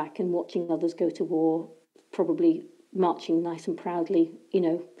standing back and watching others go to war, probably marching nice and proudly,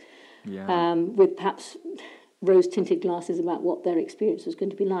 with perhaps rose-tinted glasses about what their experience was going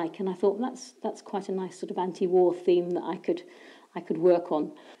to be like. And I thought that's quite a nice sort of anti-war theme that I could work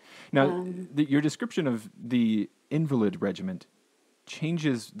on. Now, your description of the Invalid Regiment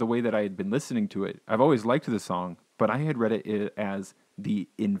changes the way that I had been listening to it. I've always liked the song, but I had read it as the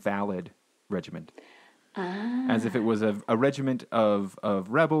Invalid regiment. Ah. As if it was a regiment of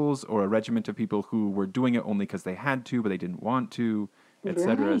rebels or a regiment of people who were doing it only because they had to, but they didn't want to,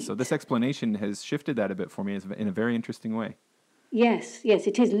 etc. Right. So this explanation has shifted that a bit for me in a very interesting way. Yes,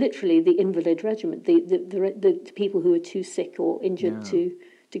 it is literally the invalid regiment, the people who are too sick or injured to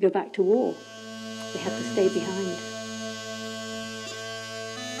go back to war. They had to stay behind.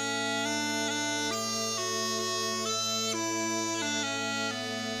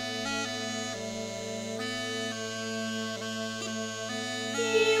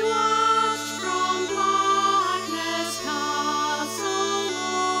 He watched from blackness castle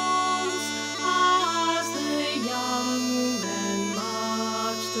walls as the young men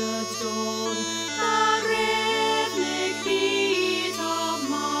marched at dawn. The rhythmic beat of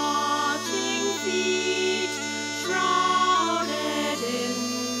marching feet shrouded in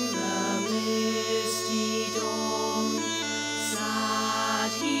the misty dawn.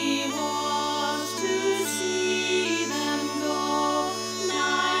 Sad he was to see them go,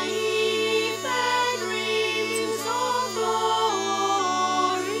 naive their dreams of glory.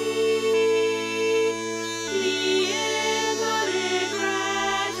 The invalid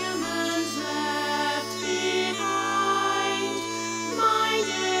regiment left behind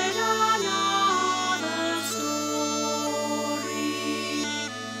minded another story.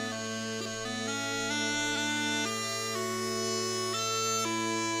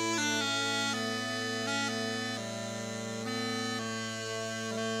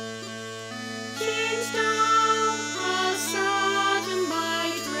 Chains down, a sergeant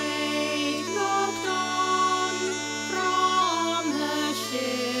by trade looked on from the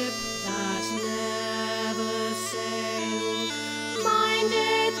ship that never sailed.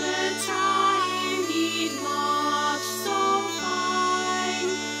 Minded the time he'd marched so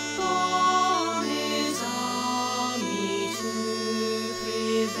fine, for his army to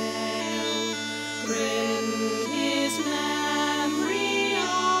prevail. Grim his memory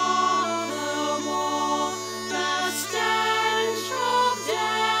of the war, the stench of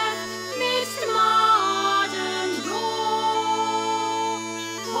death midst mud and gore,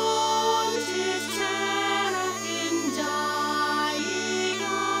 haunted terror in dying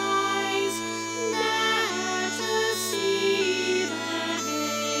eyes, ne'er to see their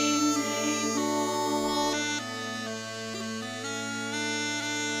name more.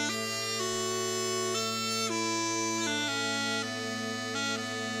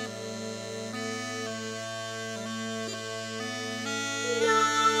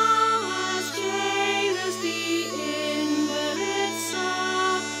 Now as jailers the invalids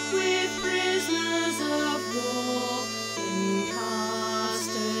serve with prisoners of war in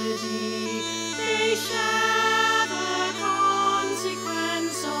custody, they share the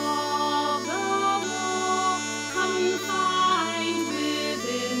consequence of the war, confined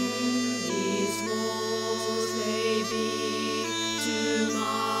within these walls they be, to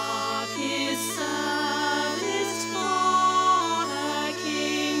mark his service for the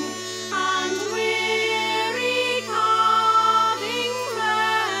king, and weary carving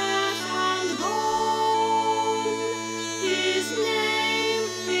flesh and bone. His name,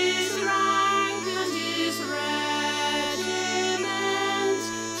 his rank, and his regiment,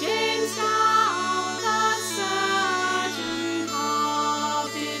 James Dow, the surgeon,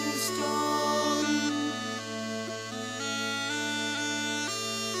 carved in stone.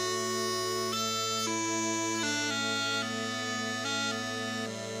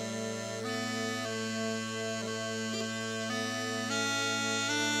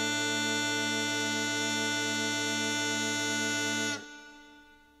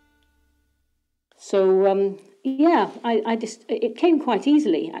 So I just it came quite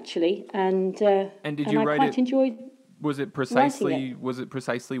easily actually, and And did you I write quite it? enjoyed. Was it precisely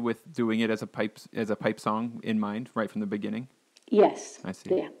with doing it as a pipe song in mind right from the beginning? Yes, I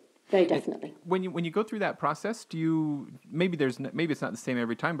see. yeah, very definitely. When you go through that process, do you maybe it's not the same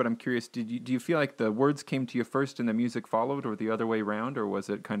every time, but I'm curious. Do you feel like the words came to you first and the music followed, or the other way around, or was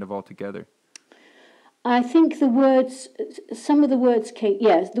it kind of all together? I think some of the words came.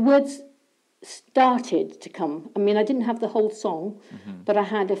 Yes, the words started to come. I mean, I didn't have the whole song, but I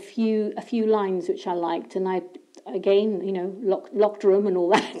had a few lines which I liked, and I again, locked room and all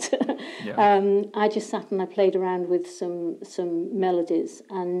that. Yeah. I just sat and I played around with some melodies,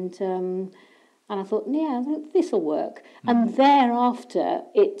 and I thought, yeah, this will work. And thereafter,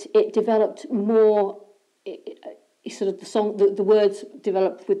 it developed more. Sort of the song, the words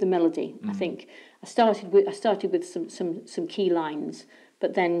developed with the melody. I think I started with some key lines,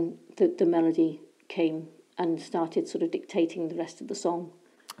 but then the melody came and started sort of dictating the rest of the song.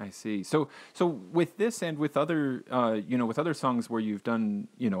 I see. So with this and with other, with other songs where you've done,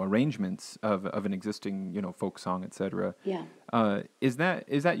 arrangements of an existing, folk song, etc. Yeah. Is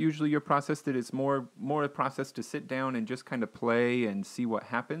that usually your process? That it's more a process to sit down and just kind of play and see what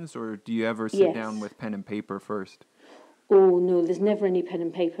happens, or do you ever sit down with pen and paper first? Oh no, there's never any pen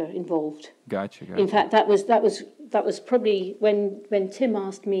and paper involved. Gotcha. In fact, that was probably when Tim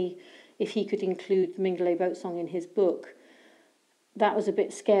asked me if he could include the Mingalay Boat Song in his book. That was a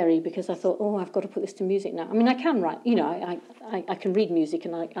bit scary because I thought, I've got to put this to music now. I mean, I can write, I can read music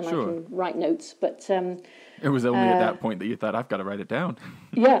and I can write notes, but it was only at that point that you thought, I've got to write it down.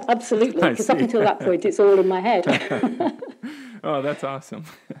 Yeah, absolutely. Because up until that point, it's all in my head. Oh, that's awesome.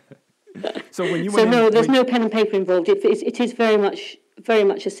 So when you there's no pen and paper involved. It is very much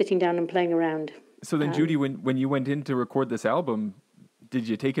a sitting down and playing around. So then, Judy, when you went in to record this album, did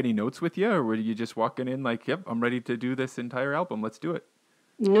you take any notes with you, or were you just walking in like, yep, I'm ready to do this entire album, let's do it?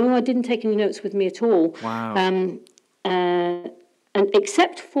 No, I didn't take any notes with me at all. Wow. And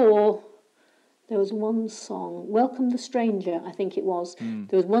except for, there was one song, Welcome the Stranger, I think it was.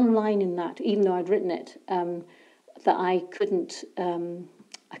 There was one line in that, even though I'd written it, that I couldn't,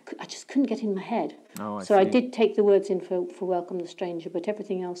 I just couldn't get in my head. Oh, I so see. I did take the words in for Welcome the Stranger, but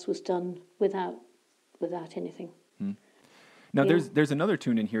everything else was done without anything. Now, there's another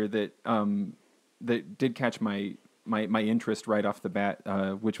tune in here that that did catch my interest right off the bat,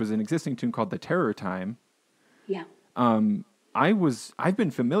 which was an existing tune called "The Terror Time." Yeah. I've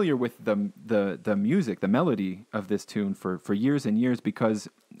been familiar with the music, the melody of this tune for years and years because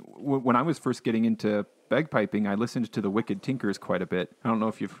when I was first getting into bagpiping, I listened to the Wicked Tinkers quite a bit. I don't know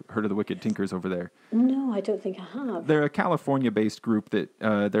if you've heard of the Wicked Tinkers over there. No, I don't think I have. They're a California-based group that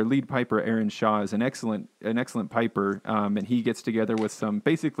their lead piper, Aaron Shaw, is an excellent piper, and he gets together with some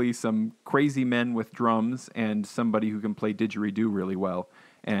crazy men with drums and somebody who can play didgeridoo really well.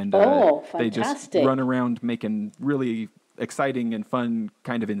 And they just run around making really exciting and fun,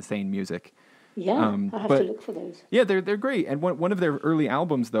 kind of insane music. Yeah, I'll have to look for those. Yeah, they're great. And one of their early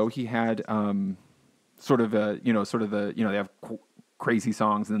albums, though, he had they have crazy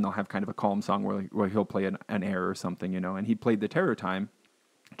songs, and then they'll have kind of a calm song where he'll play an air or something, and he played The Terror Time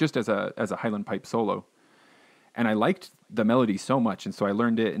just as a Highland pipe solo. And I liked the melody so much, and so I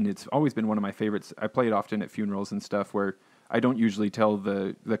learned it, and it's always been one of my favorites. I play it often at funerals and stuff where I don't usually tell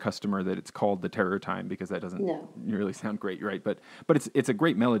the customer that it's called The Terror Time because that doesn't really sound great, right? But it's a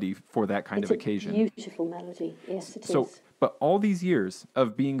great melody for that kind of occasion. It's a beautiful melody, yes, it is. But all these years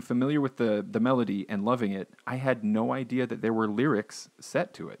of being familiar with the melody and loving it, I had no idea that there were lyrics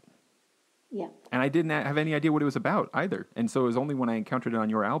set to it. Yeah. And I didn't have any idea what it was about either. And so it was only when I encountered it on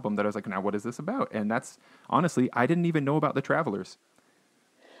your album that I was like, now what is this about? And that's, honestly, I didn't even know about the Travelers.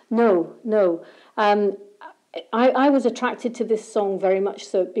 No. I was attracted to this song very much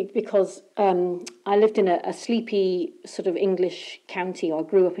so because I lived in a sleepy sort of English county, or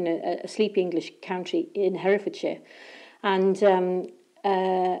grew up in a sleepy English county in Herefordshire. And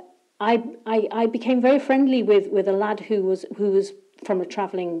I became very friendly with a lad who was from a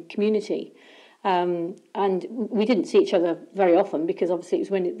travelling community. And we didn't see each other very often because obviously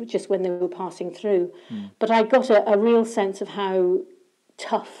it was when they were passing through. But I got a real sense of how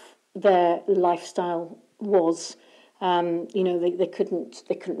tough their lifestyle was. They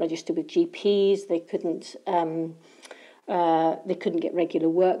couldn't register with GPs. They couldn't get regular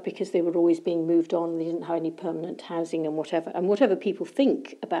work because they were always being moved on. They didn't have any permanent housing and whatever. And whatever people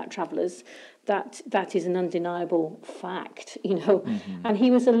think about travellers, that is an undeniable fact, Mm-hmm. And he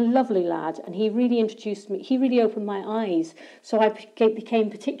was a lovely lad, and he really introduced me. He really opened my eyes. So I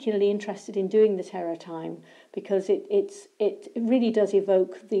became particularly interested in doing The Terror Time because it really does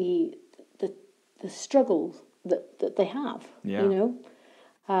evoke the struggle that they have,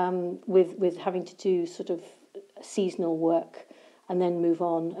 with having to do sort of seasonal work and then move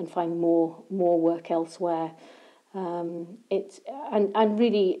on and find more work elsewhere.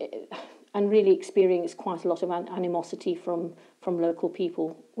 And really experience quite a lot of animosity from local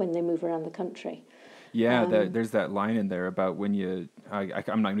people when they move around the country. Yeah, there's that line in there about when you. I'm not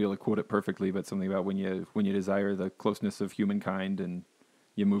going to be able to quote it perfectly, but something about when you desire the closeness of humankind and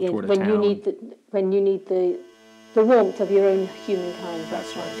you move toward a town. When you need the warmth of your own humankind.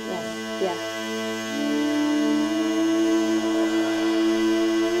 That's right. Yes. Yeah.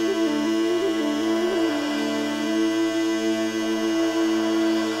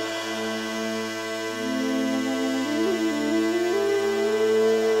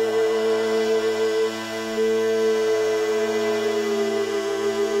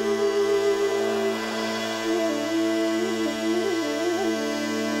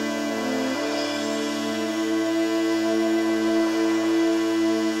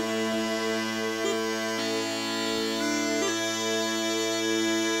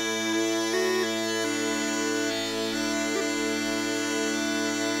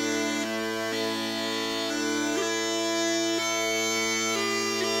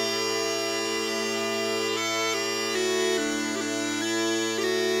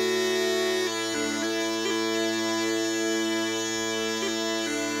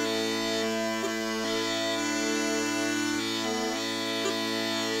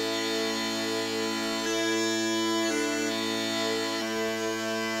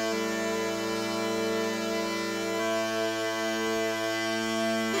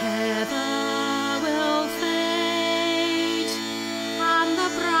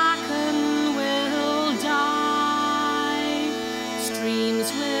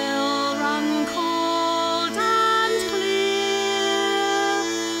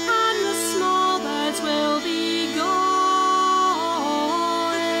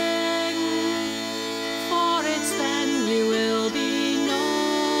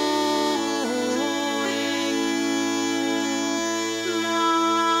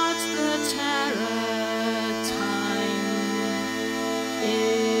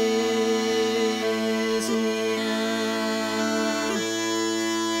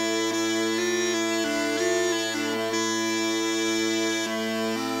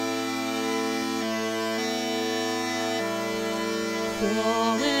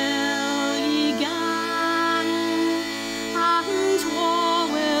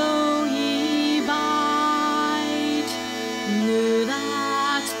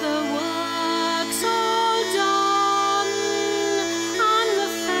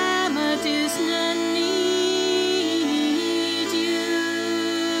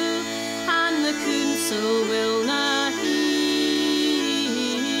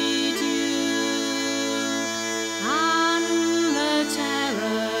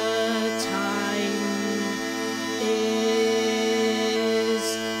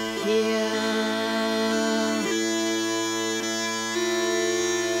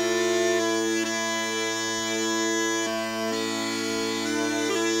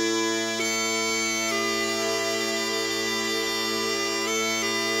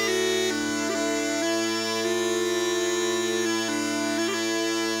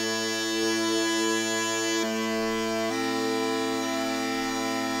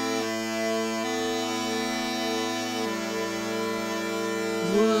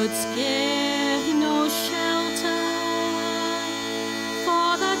 Woods give no shelter,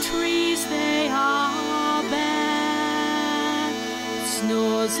 for the trees they are bare.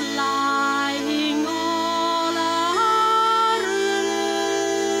 Snow's lying all around,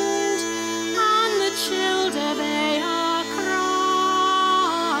 and the children they are crying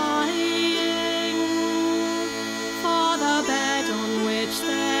for the bed on which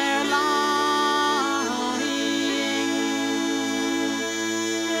they're lying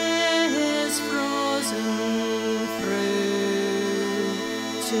is frozen through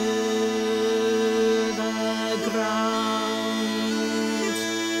to the ground.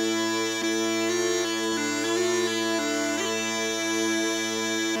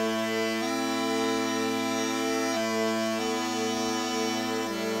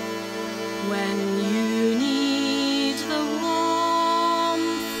 When you need the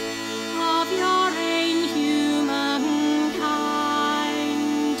warmth of your own humankind,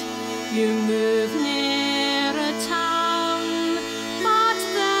 you move near a town, but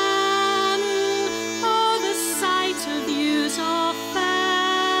then, oh, the sight of you's offending,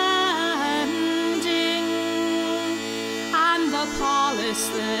 and the police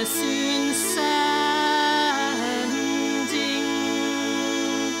they're soon sending,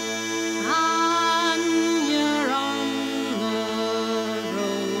 and you're on the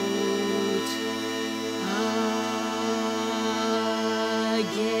road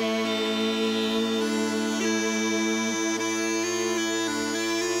again.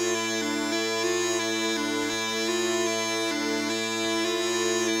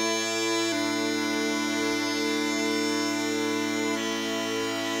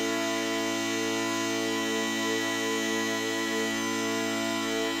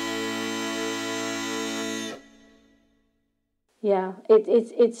 Yeah,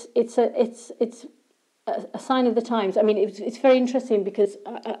 it's a sign of the times. I mean, it's very interesting because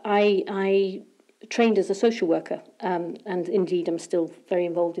I trained as a social worker, and indeed I'm still very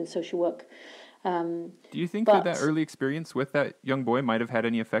involved in social work. Do you think But- that early experience with that young boy might have had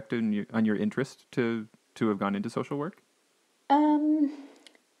any effect on your interest to have gone into social work?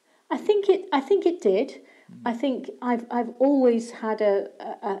 I think it did. I think I've always had a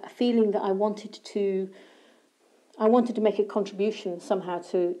feeling that I wanted to make a contribution somehow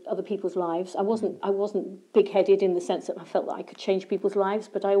to other people's lives. I wasn't big-headed in the sense that I felt that I could change people's lives,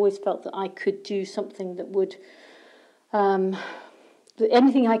 but I always felt that I could do something that would that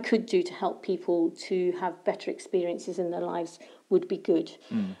anything I could do to help people to have better experiences in their lives would be good.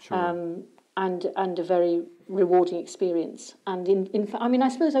 Sure. And a very rewarding experience. And in fact, I mean, I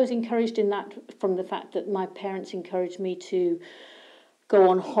suppose I was encouraged in that from the fact that my parents encouraged me to go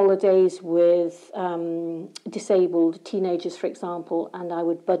on holidays with disabled teenagers, for example, and I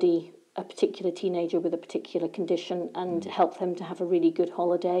would buddy a particular teenager with a particular condition and help them to have a really good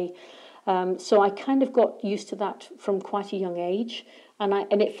holiday. So I kind of got used to that from quite a young age,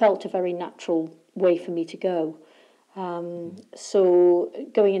 and it felt a very natural way for me to go. So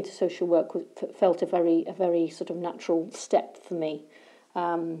going into social work felt a very sort of natural step for me,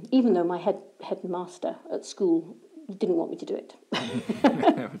 even though my headmaster at school didn't want me to do it.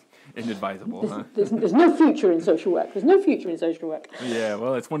 Inadvisable, huh? There's no future in social work. There's no future in social work. Yeah,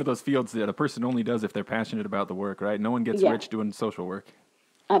 well, it's one of those fields that a person only does if they're passionate about the work, right? No one gets Yeah. rich doing social work.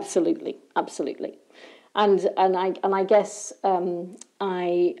 Absolutely. And I guess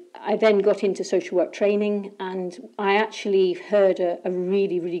I then got into social work training, and I actually heard a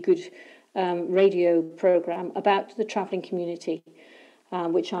really good radio program about the travelling community,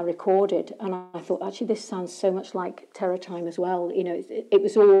 which I recorded, and I thought, actually, this sounds so much like Terror Time as well. You know, it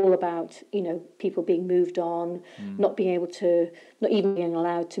was all about, you know, people being moved on, not even being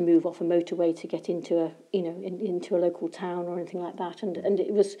allowed to move off a motorway to get into a, you know, into a local town or anything like that. And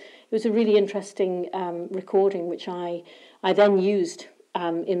it was a really interesting recording, which I then used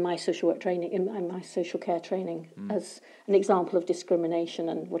in my social work training, in my social care training, as an example of discrimination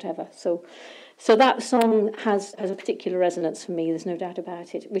and whatever. So that song has a particular resonance for me. There's no doubt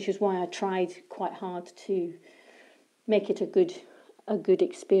about it, which is why I tried quite hard to make it a good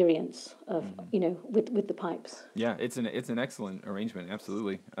experience of you know, with the pipes. Yeah, it's an excellent arrangement.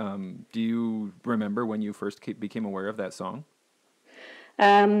 Absolutely. Do you remember when you first became aware of that song?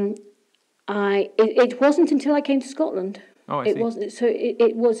 It wasn't until I came to Scotland. Oh, I see.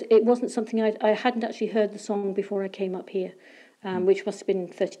 It wasn't something I hadn't actually heard the song before I came up here. Which must have been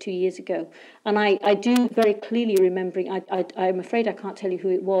 32 years ago. And I do very clearly remembering, I'm afraid I can't tell you who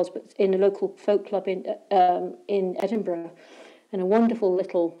it was, but in a local folk club in Edinburgh, in a wonderful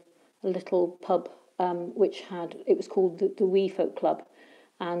little pub, it was called the Wee Folk Club.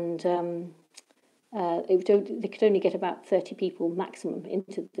 And they could only get about 30 people maximum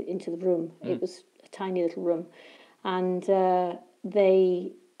into the room. It was a tiny little room, and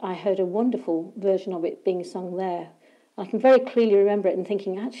I heard a wonderful version of it being sung there. I can very clearly remember it and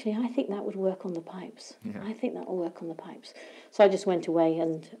thinking, actually, I think that would work on the pipes. Yeah. I think that will work on the pipes. So I just went away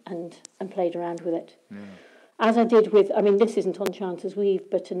and played around with it. Yeah. As I did with, I mean, this isn't on Chanters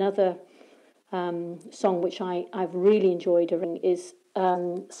Weave, but another song which I've really enjoyed is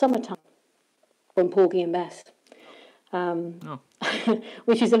Summertime from Porgy and Bess.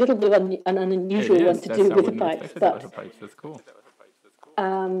 Which is a little bit of an unusual one to do with the pipes. That's cool.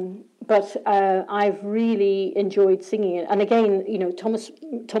 But I've really enjoyed singing it, and again, you know, Thomas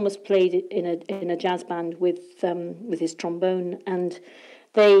played it in a jazz band with his trombone, and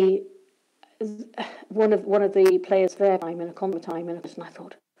one of the players there, I'm in a concert time, and I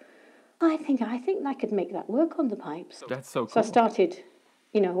thought, I think I could make that work on the pipes. That's so cool. So I started,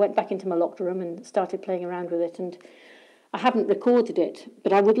 went back into my locked room and started playing around with it, and I haven't recorded it,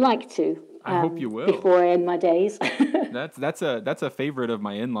 but I would like to. I hope you will. Before I end my days. That's a favorite of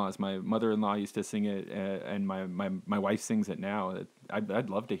my in-laws. My mother-in-law used to sing it, and my wife sings it now. I'd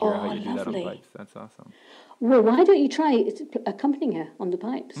love to hear how you do that on pipes. That's awesome. Well, why don't you try accompanying her on the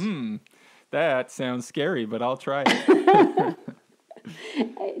pipes? That sounds scary, but I'll try it.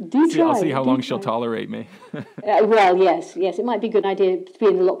 I'll see how long she'll tolerate me. Well, yes, it might be a good idea to be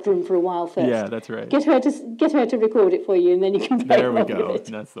in the locked room for a while first. Yeah, that's right. Get her to record it for you, and then you can play. There we go.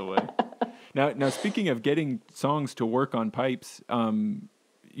 That's the way. Now, speaking of getting songs to work on pipes,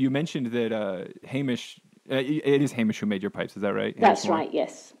 you mentioned that Hamish. It is Hamish who made your pipes, is that right? That's right.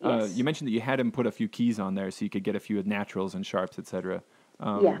 Yes. You mentioned that you had him put a few keys on there so you could get a few naturals and sharps, etc.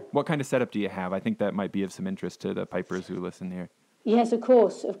 Yeah. What kind of setup do you have? I think that might be of some interest to the pipers who listen here. Yes, of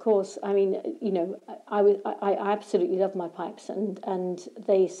course. I mean, I absolutely love my pipes, and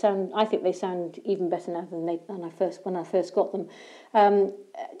they sound. I think they sound even better now than when I first got them.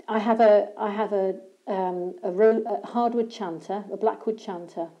 I have a hardwood chanter, a blackwood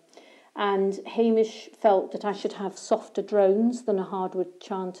chanter, and Hamish felt that I should have softer drones than a hardwood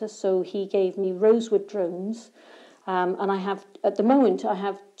chanter, so he gave me rosewood drones, and at the moment I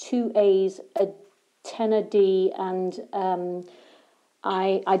have 2 A's, a tenor D, and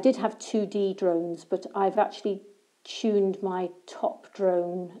I did have 2 D drones, but I've actually tuned my top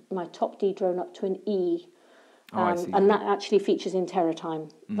D drone up to an E. I see. And that actually features in Terror Time.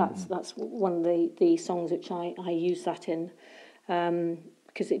 Mm-hmm. That's one of the songs which I use that in,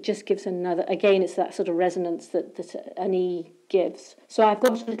 because it just gives another. Again, it's that sort of resonance that an E gives. So I've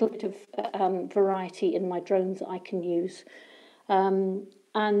got a little bit of variety in my drones that I can use.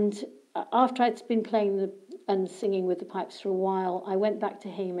 And after I'd been playing and singing with the pipes for a while, I went back to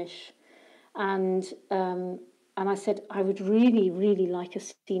Hamish, and I said I would really, really like a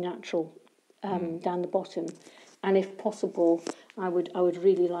C natural down the bottom, and if possible, I would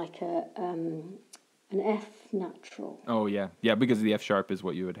really like an F natural. Oh yeah, because the F sharp is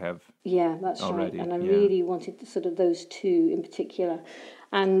what you would have. Yeah, that's already, right, and I really wanted sort of those two in particular,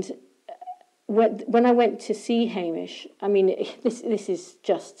 and. When I went to see Hamish, I mean, this is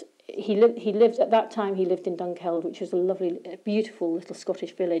just. He lived at that time. He lived in Dunkeld, which was a lovely, beautiful little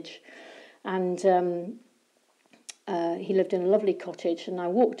Scottish village, and he lived in a lovely cottage. And I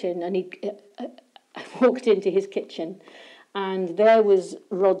walked in, and I walked into his kitchen, and there was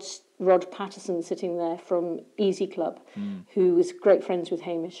Rod Patterson sitting there from Easy Club, who was great friends with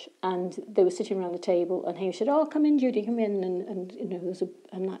Hamish, and they were sitting around the table. And Hamish said, "Oh, come in, Judy, come in," and there was a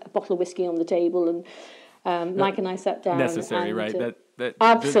bottle of whiskey on the table, and Mike and I sat down. Necessary, right? That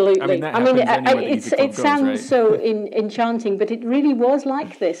absolutely. I mean, it sounds so enchanting, but it really was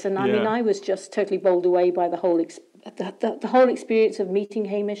like this. And I mean, I was just totally bowled away by the whole experience of meeting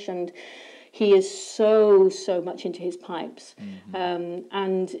Hamish, and he is so much into his pipes,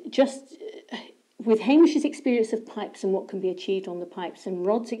 and just with Hamish's experience of pipes and what can be achieved on the pipes, and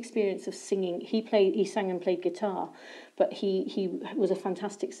Rod's experience of singing. He sang and played guitar, but he was a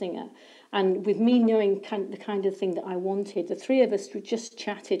fantastic singer. And with me knowing the kind of thing that I wanted, the three of us just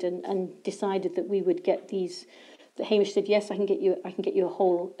chatted and decided that we would get these. That Hamish said, "Yes, I can get you a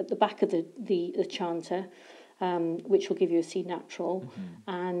hole at the back of the chanter, which will give you a C natural,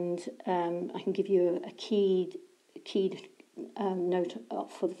 and I can give you a keyed note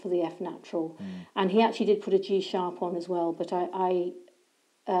up for the F natural." And he actually did put a G sharp on as well, but I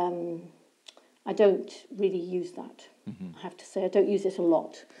don't really use that. I have to say, I don't use it a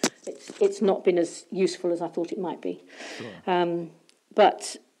lot. It's not been as useful as I thought it might be. Sure.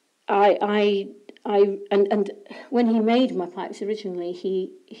 But I when he made my pipes originally,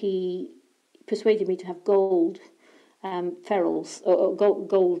 he persuaded me to have gold ferrules or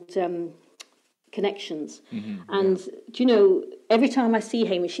gold connections. And do you know, every time I see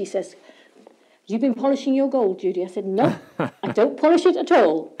Hamish, she says, "You've been polishing your gold, Judy." I said, "No, I don't polish it at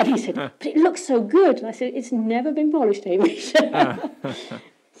all." And he said, "But it looks so good." And I said, "It's never been polished, Hamish."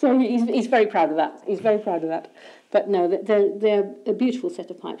 So he's very proud of that. He's very proud of that. But no, they're a beautiful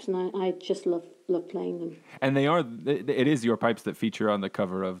set of pipes, and I just love playing them. And it is your pipes that feature on the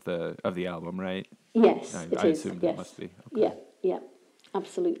cover of the album, right? Yes, I it is. assume Yes. that must be. Okay. Yeah,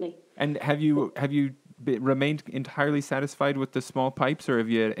 absolutely. And have you remained entirely satisfied with the small pipes, or have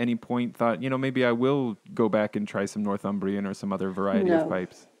you at any point thought, maybe I will go back and try some Northumbrian or some other variety of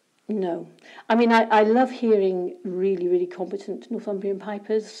pipes? No. I mean, I love hearing really, really competent Northumbrian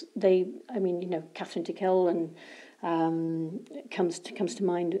pipers. Catherine Tickell and comes to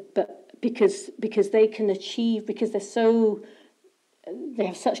mind, but because they can achieve, because they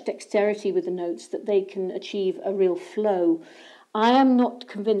have such dexterity with the notes that they can achieve a real flow. I am not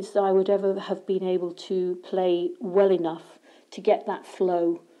convinced that I would ever have been able to play well enough to get that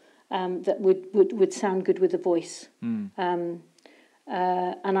flow that would sound good with the voice. And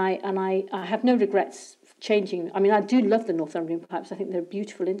I have no regrets changing. I mean, I do love the Northumbrian pipes. I think they're a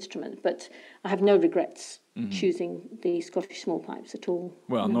beautiful instrument, but I have no regrets choosing the Scottish small pipes at all.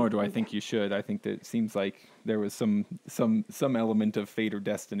 Well, nor do I think you should. I think that it seems like there was some element of fate or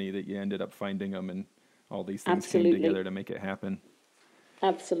destiny that you ended up finding them, and all these things came together to make it happen.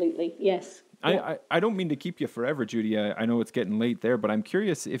 Absolutely, yes. I don't mean to keep you forever, Judy. I know it's getting late there, but I'm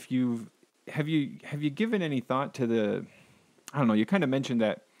curious if have you given any thought to the, I don't know, you kind of mentioned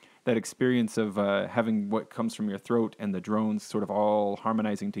that experience of having what comes from your throat and the drones sort of all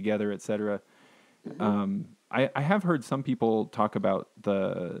harmonizing together, etc. I have heard some people talk about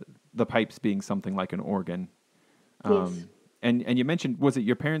the pipes being something like an organ. Yes. And you mentioned, was it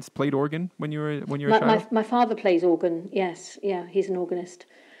your parents played organ when you were a child? My father plays organ. Yes, yeah, he's an organist.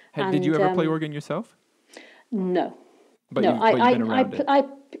 Did you ever play organ yourself? No. But you've been around it.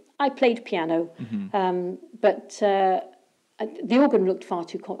 I played piano, but the organ looked far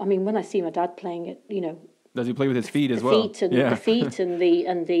too. I mean, when I see my dad playing it, Does he play with his feet as well? The feet and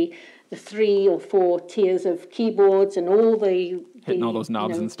the 3 or 4 tiers of keyboards and all the hitting all those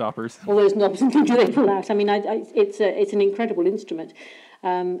knobs and stoppers. All those knobs and things they pull out. I mean, it's an incredible instrument,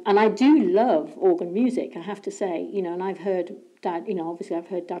 and I do love organ music. I have to say, and I've heard Dad. Obviously, I've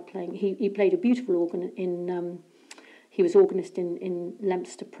heard Dad playing. He played a beautiful organ in. He was organist in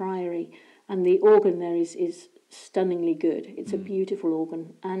Lempster Priory, and the organ there is stunningly good. It's a beautiful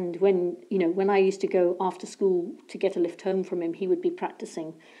organ. And when I used to go after school to get a lift home from him, he would be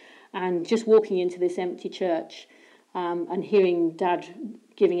practicing, and just walking into this empty church. And hearing Dad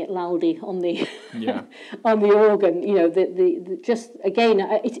giving it loudly on the on the organ, the just again,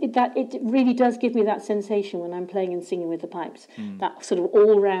 it really does give me that sensation when I'm playing and singing with the pipes, that sort of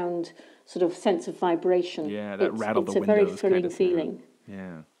all round sort of sense of vibration. Yeah, that rattle the windows. It's a very thrilling feeling.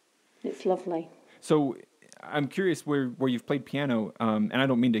 Yeah, it's lovely. So I'm curious where you've played piano, and I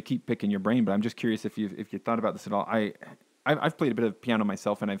don't mean to keep picking your brain, but I'm just curious if you thought about this at all. I've played a bit of piano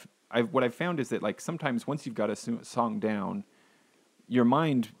myself, and what I've found is that like sometimes once you've got a song down, your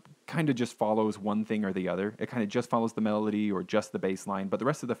mind kind of just follows one thing or the other. It kind of just follows the melody or just the bass line, but the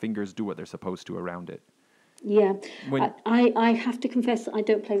rest of the fingers do what they're supposed to around it. Yeah, I have to confess that I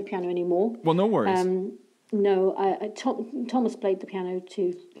don't play the piano anymore. Well, no worries. No, Thomas played the piano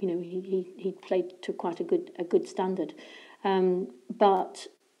too. He played to quite a good standard, but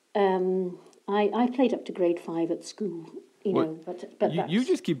I played up to grade 5 at school. But you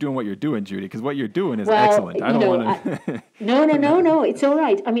just keep doing what you're doing, Judy, because what you're doing is excellent. I don't want to. No, it's all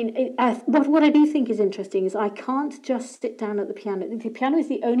right. I mean, what I do think is interesting is I can't just sit down at the piano. The piano is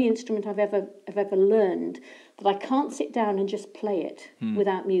the only instrument I've ever learned that I can't sit down and just play it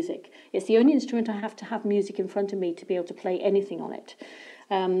without music. It's the only instrument I have to have music in front of me to be able to play anything on it.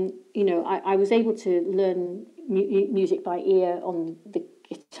 I was able to learn music by ear on the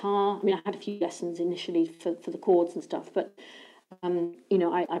guitar. I mean, I had a few lessons initially for the chords and stuff, but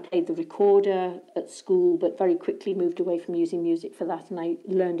I played the recorder at school, but very quickly moved away from using music for that, and I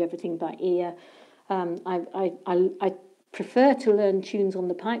learned everything by ear. I prefer to learn tunes on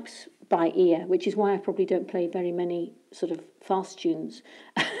the pipes by ear, which is why I probably don't play very many sort of fast tunes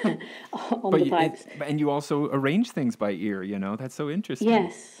on the pipes. And you also arrange things by ear, that's so interesting.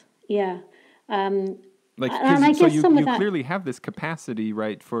 Yes, yeah. So you clearly have this capacity,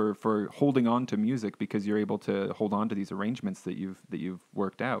 right, for holding on to music because you're able to hold on to these arrangements that you've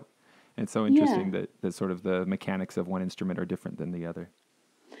worked out. And it's so interesting that sort of the mechanics of one instrument are different than the other.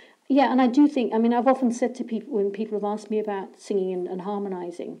 Yeah, and I do think, I've often said to people when people have asked me about singing and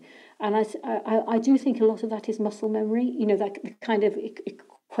harmonising, and I do think a lot of that is muscle memory, that kind of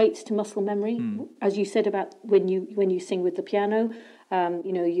equates to muscle memory, as you said about when you sing with the piano.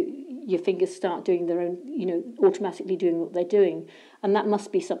 Your fingers start doing their own, automatically doing what they're doing, and that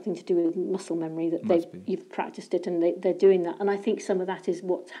must be something to do with muscle memory, that you've practiced it and they're doing that. And I think some of that is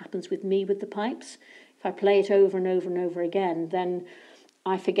what happens with me with the pipes. If I play it over and over and over again, then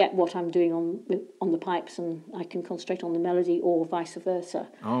I forget what I'm doing on the pipes, and I can concentrate on the melody, or vice versa.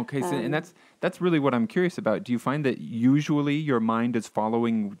 Okay, so, and that's really what I'm curious about. Do you find that usually your mind is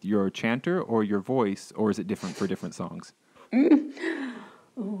following your chanter or your voice, or is it different for different songs?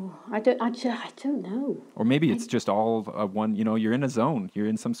 Oh, I don't know. Or maybe it's just all one. You're in a zone. You're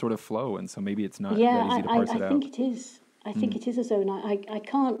in some sort of flow, and so maybe it's not that easy to parse it out. I think it is. I think it is a zone. I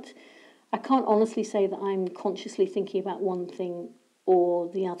can't honestly say that I'm consciously thinking about one thing or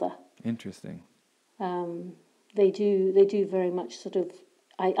the other. Interesting. They do very much sort of,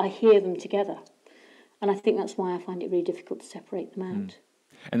 I hear them together. And I think that's why I find it really difficult to separate them out.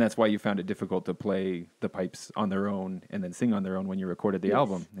 And that's why you found it difficult to play the pipes on their own and then sing on their own when you recorded the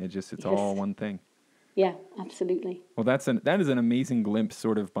album. It's all one thing. Yeah, absolutely. Well, that is an amazing glimpse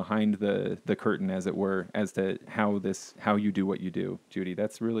sort of behind the curtain, as it were, as to how you do what you do, Judy.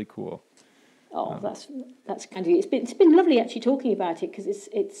 That's really cool. Oh, that's kind of you. It's been lovely actually talking about it, because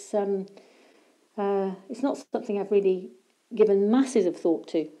it's not something I've really given masses of thought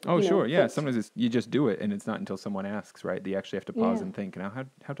to. Oh, sure, yeah. Sometimes you just do it, and it's not until someone asks, right? That you actually have to pause and think. Now,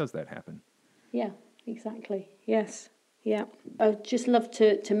 how does that happen? Yeah, exactly. Yes, yeah. I'd just love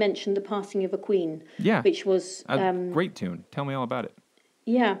to mention The Passing of a Queen. Yeah, which was a great tune. Tell me all about it.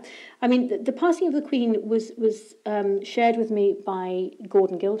 Yeah, I mean, the Passing of the Queen was shared with me by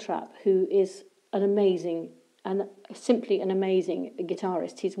Gordon Giltrap, who is simply an amazing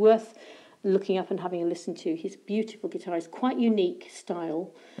guitarist. He's worth looking up and having a listen to. He's a beautiful guitarist, quite unique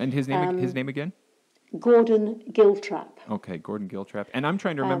style. And his name again? Gordon Giltrap. Okay, Gordon Giltrap. And I'm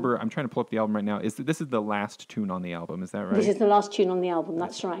trying to remember. I'm trying to pull up the album right now. This is the last tune on the album? Is that right? This is the last tune on the album.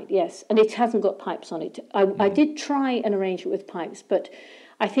 That's right. Yes, and it hasn't got pipes on it. I did try and arrange it with pipes, but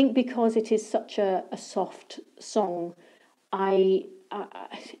I think because it is such a soft song,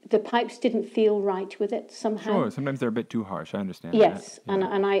 the pipes didn't feel right with it somehow. Sure, sometimes they're a bit too harsh. I understand. Yes, that.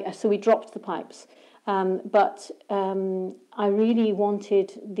 Yeah. So we dropped the pipes, but I really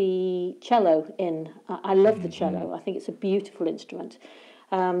wanted the cello in. I love the cello. I think it's a beautiful instrument.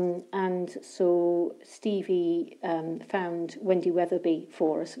 And so Stevie found Wendy Weatherby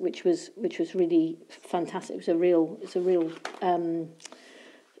for us, which was really fantastic. It was a real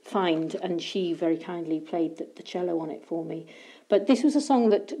find, and she very kindly played the cello on it for me. But this was a song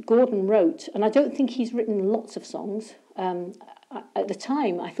that Gordon wrote, and I don't think he's written lots of songs. At the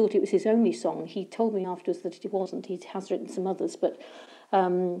time, I thought it was his only song. He told me afterwards that it wasn't. He has written some others, but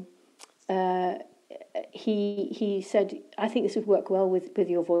he said, I think this would work well with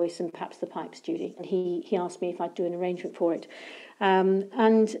your voice and perhaps the pipes, Judy. And he asked me if I'd do an arrangement for it.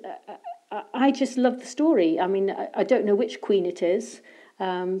 And I just love the story. I mean, I don't know which queen it is,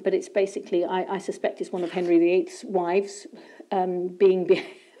 but it's basically, I suspect it's one of Henry VIII's wives being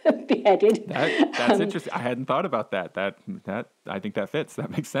beheaded. That's interesting. I hadn't thought about that. That I think that fits. That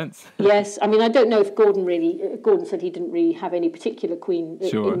makes sense. Yes, I mean, I don't know if Gordon said he didn't really have any particular queen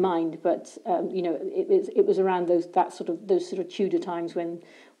in mind, but it was around those sort of Tudor times when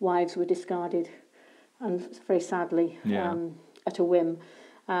wives were discarded, and very sadly at a whim,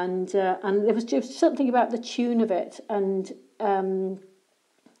 and there was just something about the tune of it, and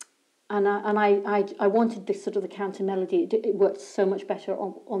I wanted this sort of the counter melody. It worked so much better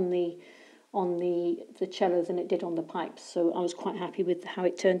on the cello than it did on the pipes. So I was quite happy with how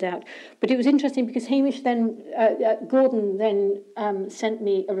it turned out. But it was interesting because Gordon then sent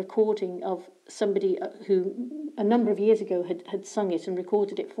me a recording of somebody who a number of years ago had sung it and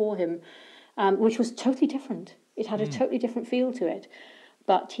recorded it for him, which was totally different. It had a totally different feel to it.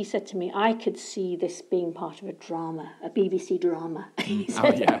 But he said to me, I could see this being part of a drama, a BBC drama.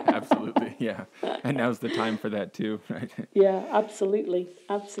 Oh, yeah, absolutely, yeah. And now's the time for that too, right? Yeah, absolutely.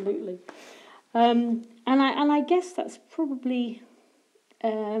 And I guess that's probably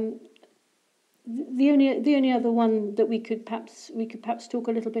the only other one that we could perhaps talk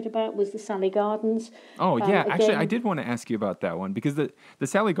a little bit about was the Sally Gardens. Oh yeah, actually, I did want to ask you about that one because the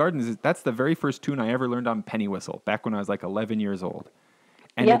Sally Gardens that's the very first tune I ever learned on penny whistle back when I was like 11 years old.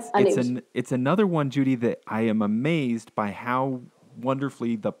 And it's another one, Judy, that I am amazed by how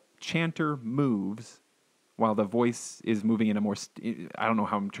wonderfully the chanter moves while the voice is moving in a more, I don't know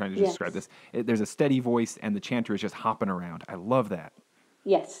how I'm trying to describe this. There's a steady voice and the chanter is just hopping around. I love that.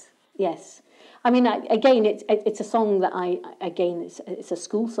 Yes. I mean, again, it's a song that it's a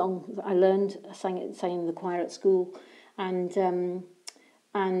school song that I learned. I sang in the choir at school, and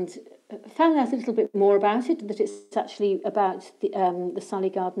and found out a little bit more about it, that it's actually about the Sally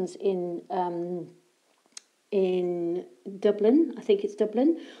Gardens in Dublin, I think it's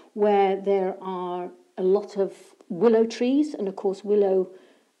Dublin, where there are a lot of willow trees, and of course willow,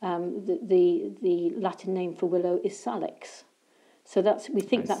 the Latin name for willow is salix. So we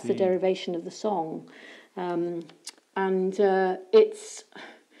think that's the derivation of the song. And it's,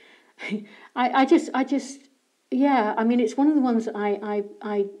 I just, yeah, I mean, it's one of the ones that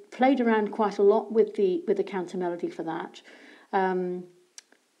I played around quite a lot with the counter melody for that.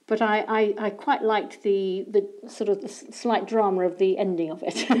 But I quite liked the sort of the slight drama of the ending of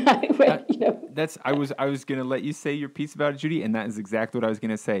it. Where, I was gonna let you say your piece about it, Judy, and that is exactly what I was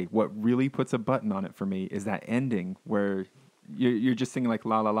gonna say. What really puts a button on it for me is that ending where you're just singing like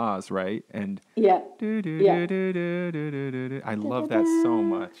la la la's, right? And yeah, I love that so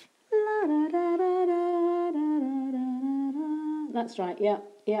much. That's right. Yeah.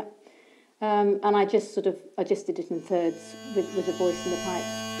 And I just did it in thirds with the voice and the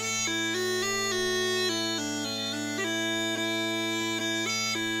pipes.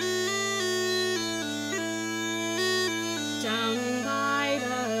 Down by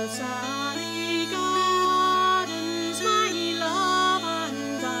the Sally Gardens, my love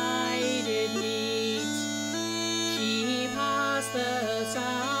and I did meet. She passed the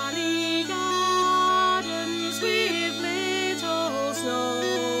Sally Gardens with little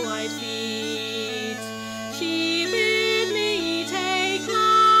snow-white feet. She bid me take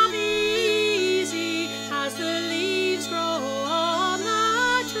love easy as the leaves grow on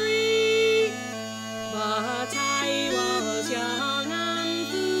the tree. But I was young and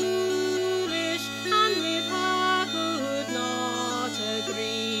foolish, and with her could not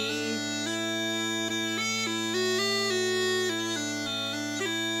agree.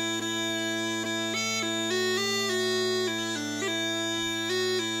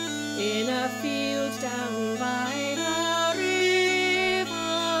 In a field down by the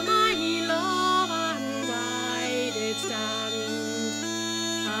river, my love and I did stand,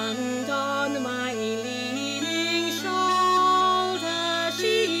 and on my leaning shoulder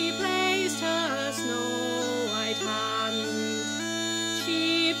she placed her snow-white hand.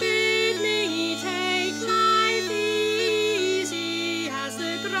 She bid me take life easy as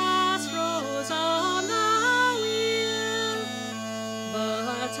the grass grows on the wheel.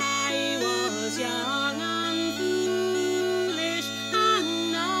 But I was young and foolish,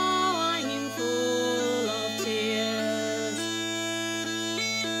 and now I'm full of tears.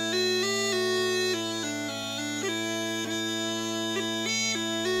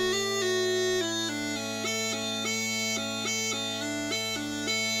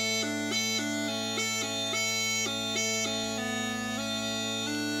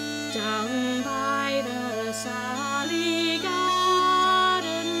 Down by the Sally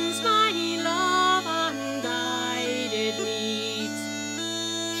Gardens, my love and I did meet.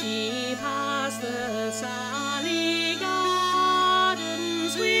 She passed the Sally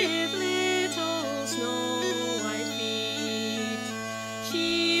Gardens with little snow-white feet.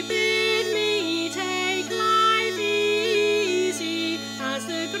 She bid me take life easy as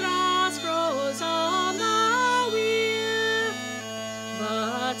the grass grows on the wheel.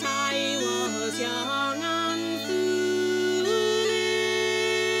 But I was young and foolish,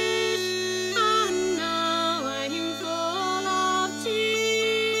 and now I'm full of tears.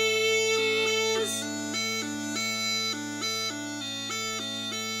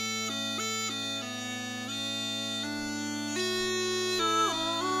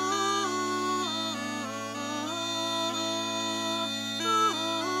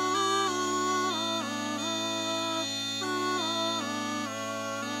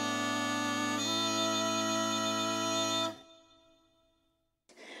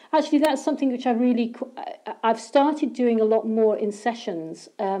 Actually, that's something which I've started doing a lot more in sessions.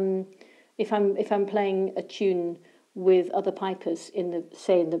 If I'm playing a tune with other pipers in the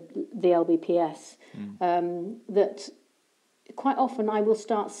LBPS, that quite often I will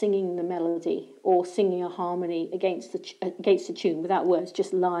start singing the melody or singing a harmony against the tune without words,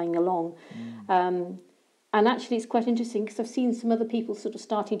 just lying along. And actually, it's quite interesting because I've seen some other people sort of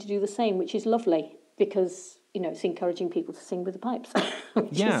starting to do the same, which is lovely because it's encouraging people to sing with the pipes.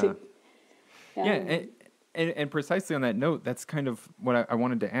 And precisely on that note, that's kind of what I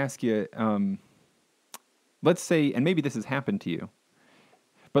wanted to ask you. Let's say, and maybe this has happened to you,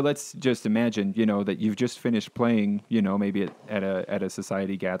 but let's just imagine, that you've just finished playing, maybe at a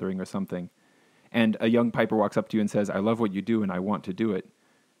society gathering or something, and a young piper walks up to you and says, "I love what you do and I want to do it."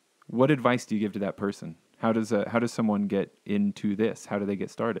 What advice do you give to that person? How does someone get into this? How do they get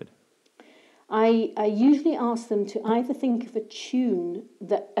started? I usually ask them to either think of a tune,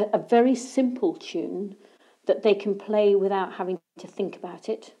 a very simple tune that they can play without having to think about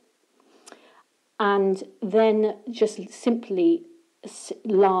it, and then just simply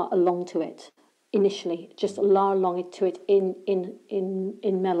la along to it initially, just la along to it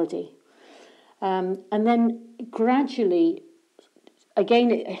in melody, and then gradually.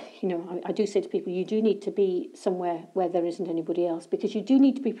 Again, I do say to people, you do need to be somewhere where there isn't anybody else, because you do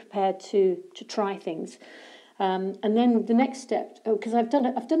need to be prepared to try things. And then the next step, because I've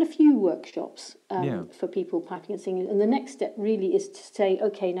done a few workshops for people piping and singing, and the next step really is to say,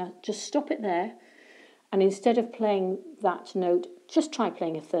 okay, now just stop it there, and instead of playing that note, just try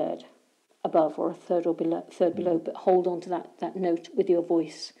playing a third above or a third or third below, but hold on to that note with your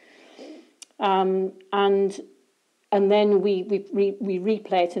voice, and then we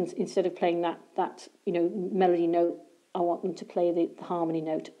replay it, and instead of playing that melody note, I want them to play the harmony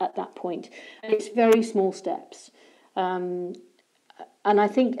note at that point. And it's very small steps. And I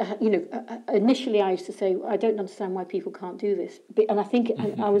think, initially I used to say, I don't understand why people can't do this. And I think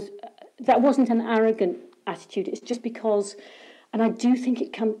that wasn't an arrogant attitude. It's just because, and I do think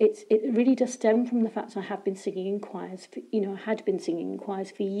it really does stem from the fact that I have been singing in choirs. I had been singing in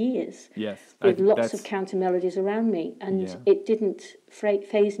choirs for years. Yes, with lots of counter melodies around me, and it didn't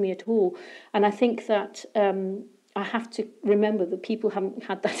faze me at all. And I think that I have to remember that people haven't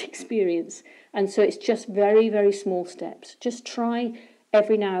had that experience, and so it's just very, very small steps. Just try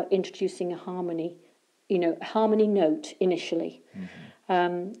every now introducing a harmony, a harmony note initially,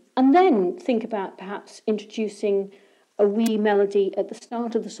 and then think about perhaps introducing a wee melody at the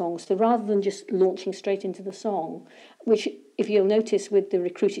start of the song. So rather than just launching straight into the song, which, if you'll notice with the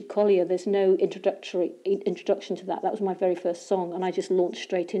Recruited Collier, there's no introduction to that. That was my very first song, and I just launched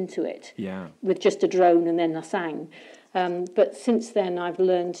straight into it with just a drone, and then I sang. But since then, I've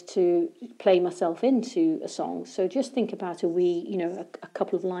learned to play myself into a song. So just think about a wee, a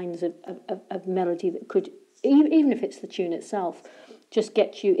couple of lines of melody that could, even if it's the tune itself, just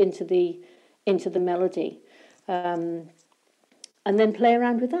get you into the melody. And then play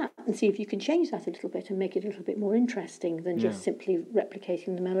around with that and see if you can change that a little bit and make it a little bit more interesting than just simply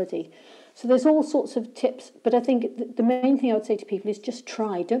replicating the melody. So there's all sorts of tips, but I think the main thing I would say to people is just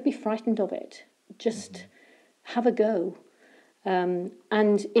try. Don't be frightened of it. Just have a go.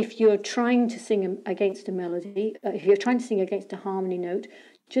 And if you're trying to sing against a melody, if you're trying to sing against a harmony note,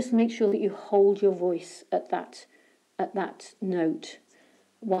 just make sure that you hold your voice at that note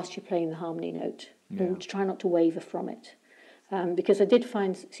whilst you're playing the harmony note. And try not to waver from it, because I did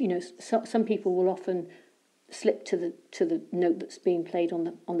find some people will often slip to the note that's being played on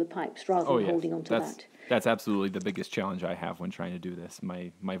the pipes rather than holding on to that. That's absolutely the biggest challenge I have when trying to do this.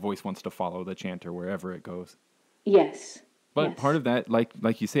 My voice wants to follow the chanter wherever it goes. Yes. But part of that,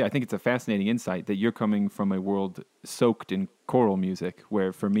 like you say, I think it's a fascinating insight that you're coming from a world soaked in choral music,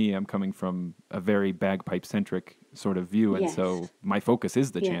 where for me, I'm coming from a very bagpipe-centric sort of view, and so my focus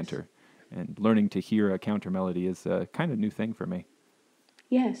is the chanter. And learning to hear a counter melody is a kind of new thing for me.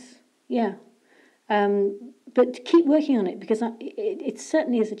 Yes, yeah. But keep working on it, because it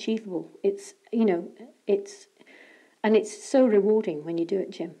certainly is achievable. It's so rewarding when you do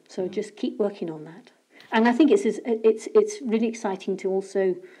it, Jim. So just keep working on that. And I think it's really exciting to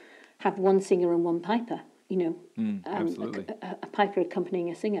also have one singer and one piper. Absolutely. A piper accompanying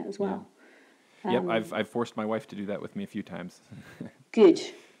a singer as well. Yeah. I've forced my wife to do that with me a few times. Good.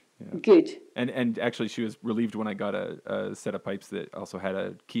 Yeah. Good. And actually, she was relieved when I got a set of pipes that also had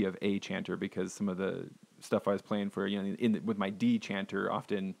a key of A chanter, because some of the stuff I was playing for, with my D chanter,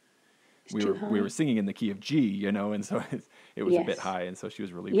 often we were singing in the key of G, and so it was a bit high, and so she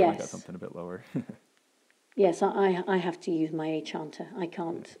was relieved when I got something a bit lower. Yes, I have to use my A chanter. I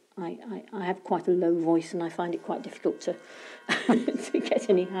can't. I have quite a low voice, and I find it quite difficult to to get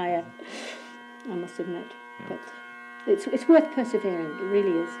any higher, I must admit. Yeah. But it's worth persevering. It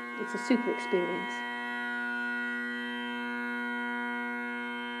really is. It's a super experience.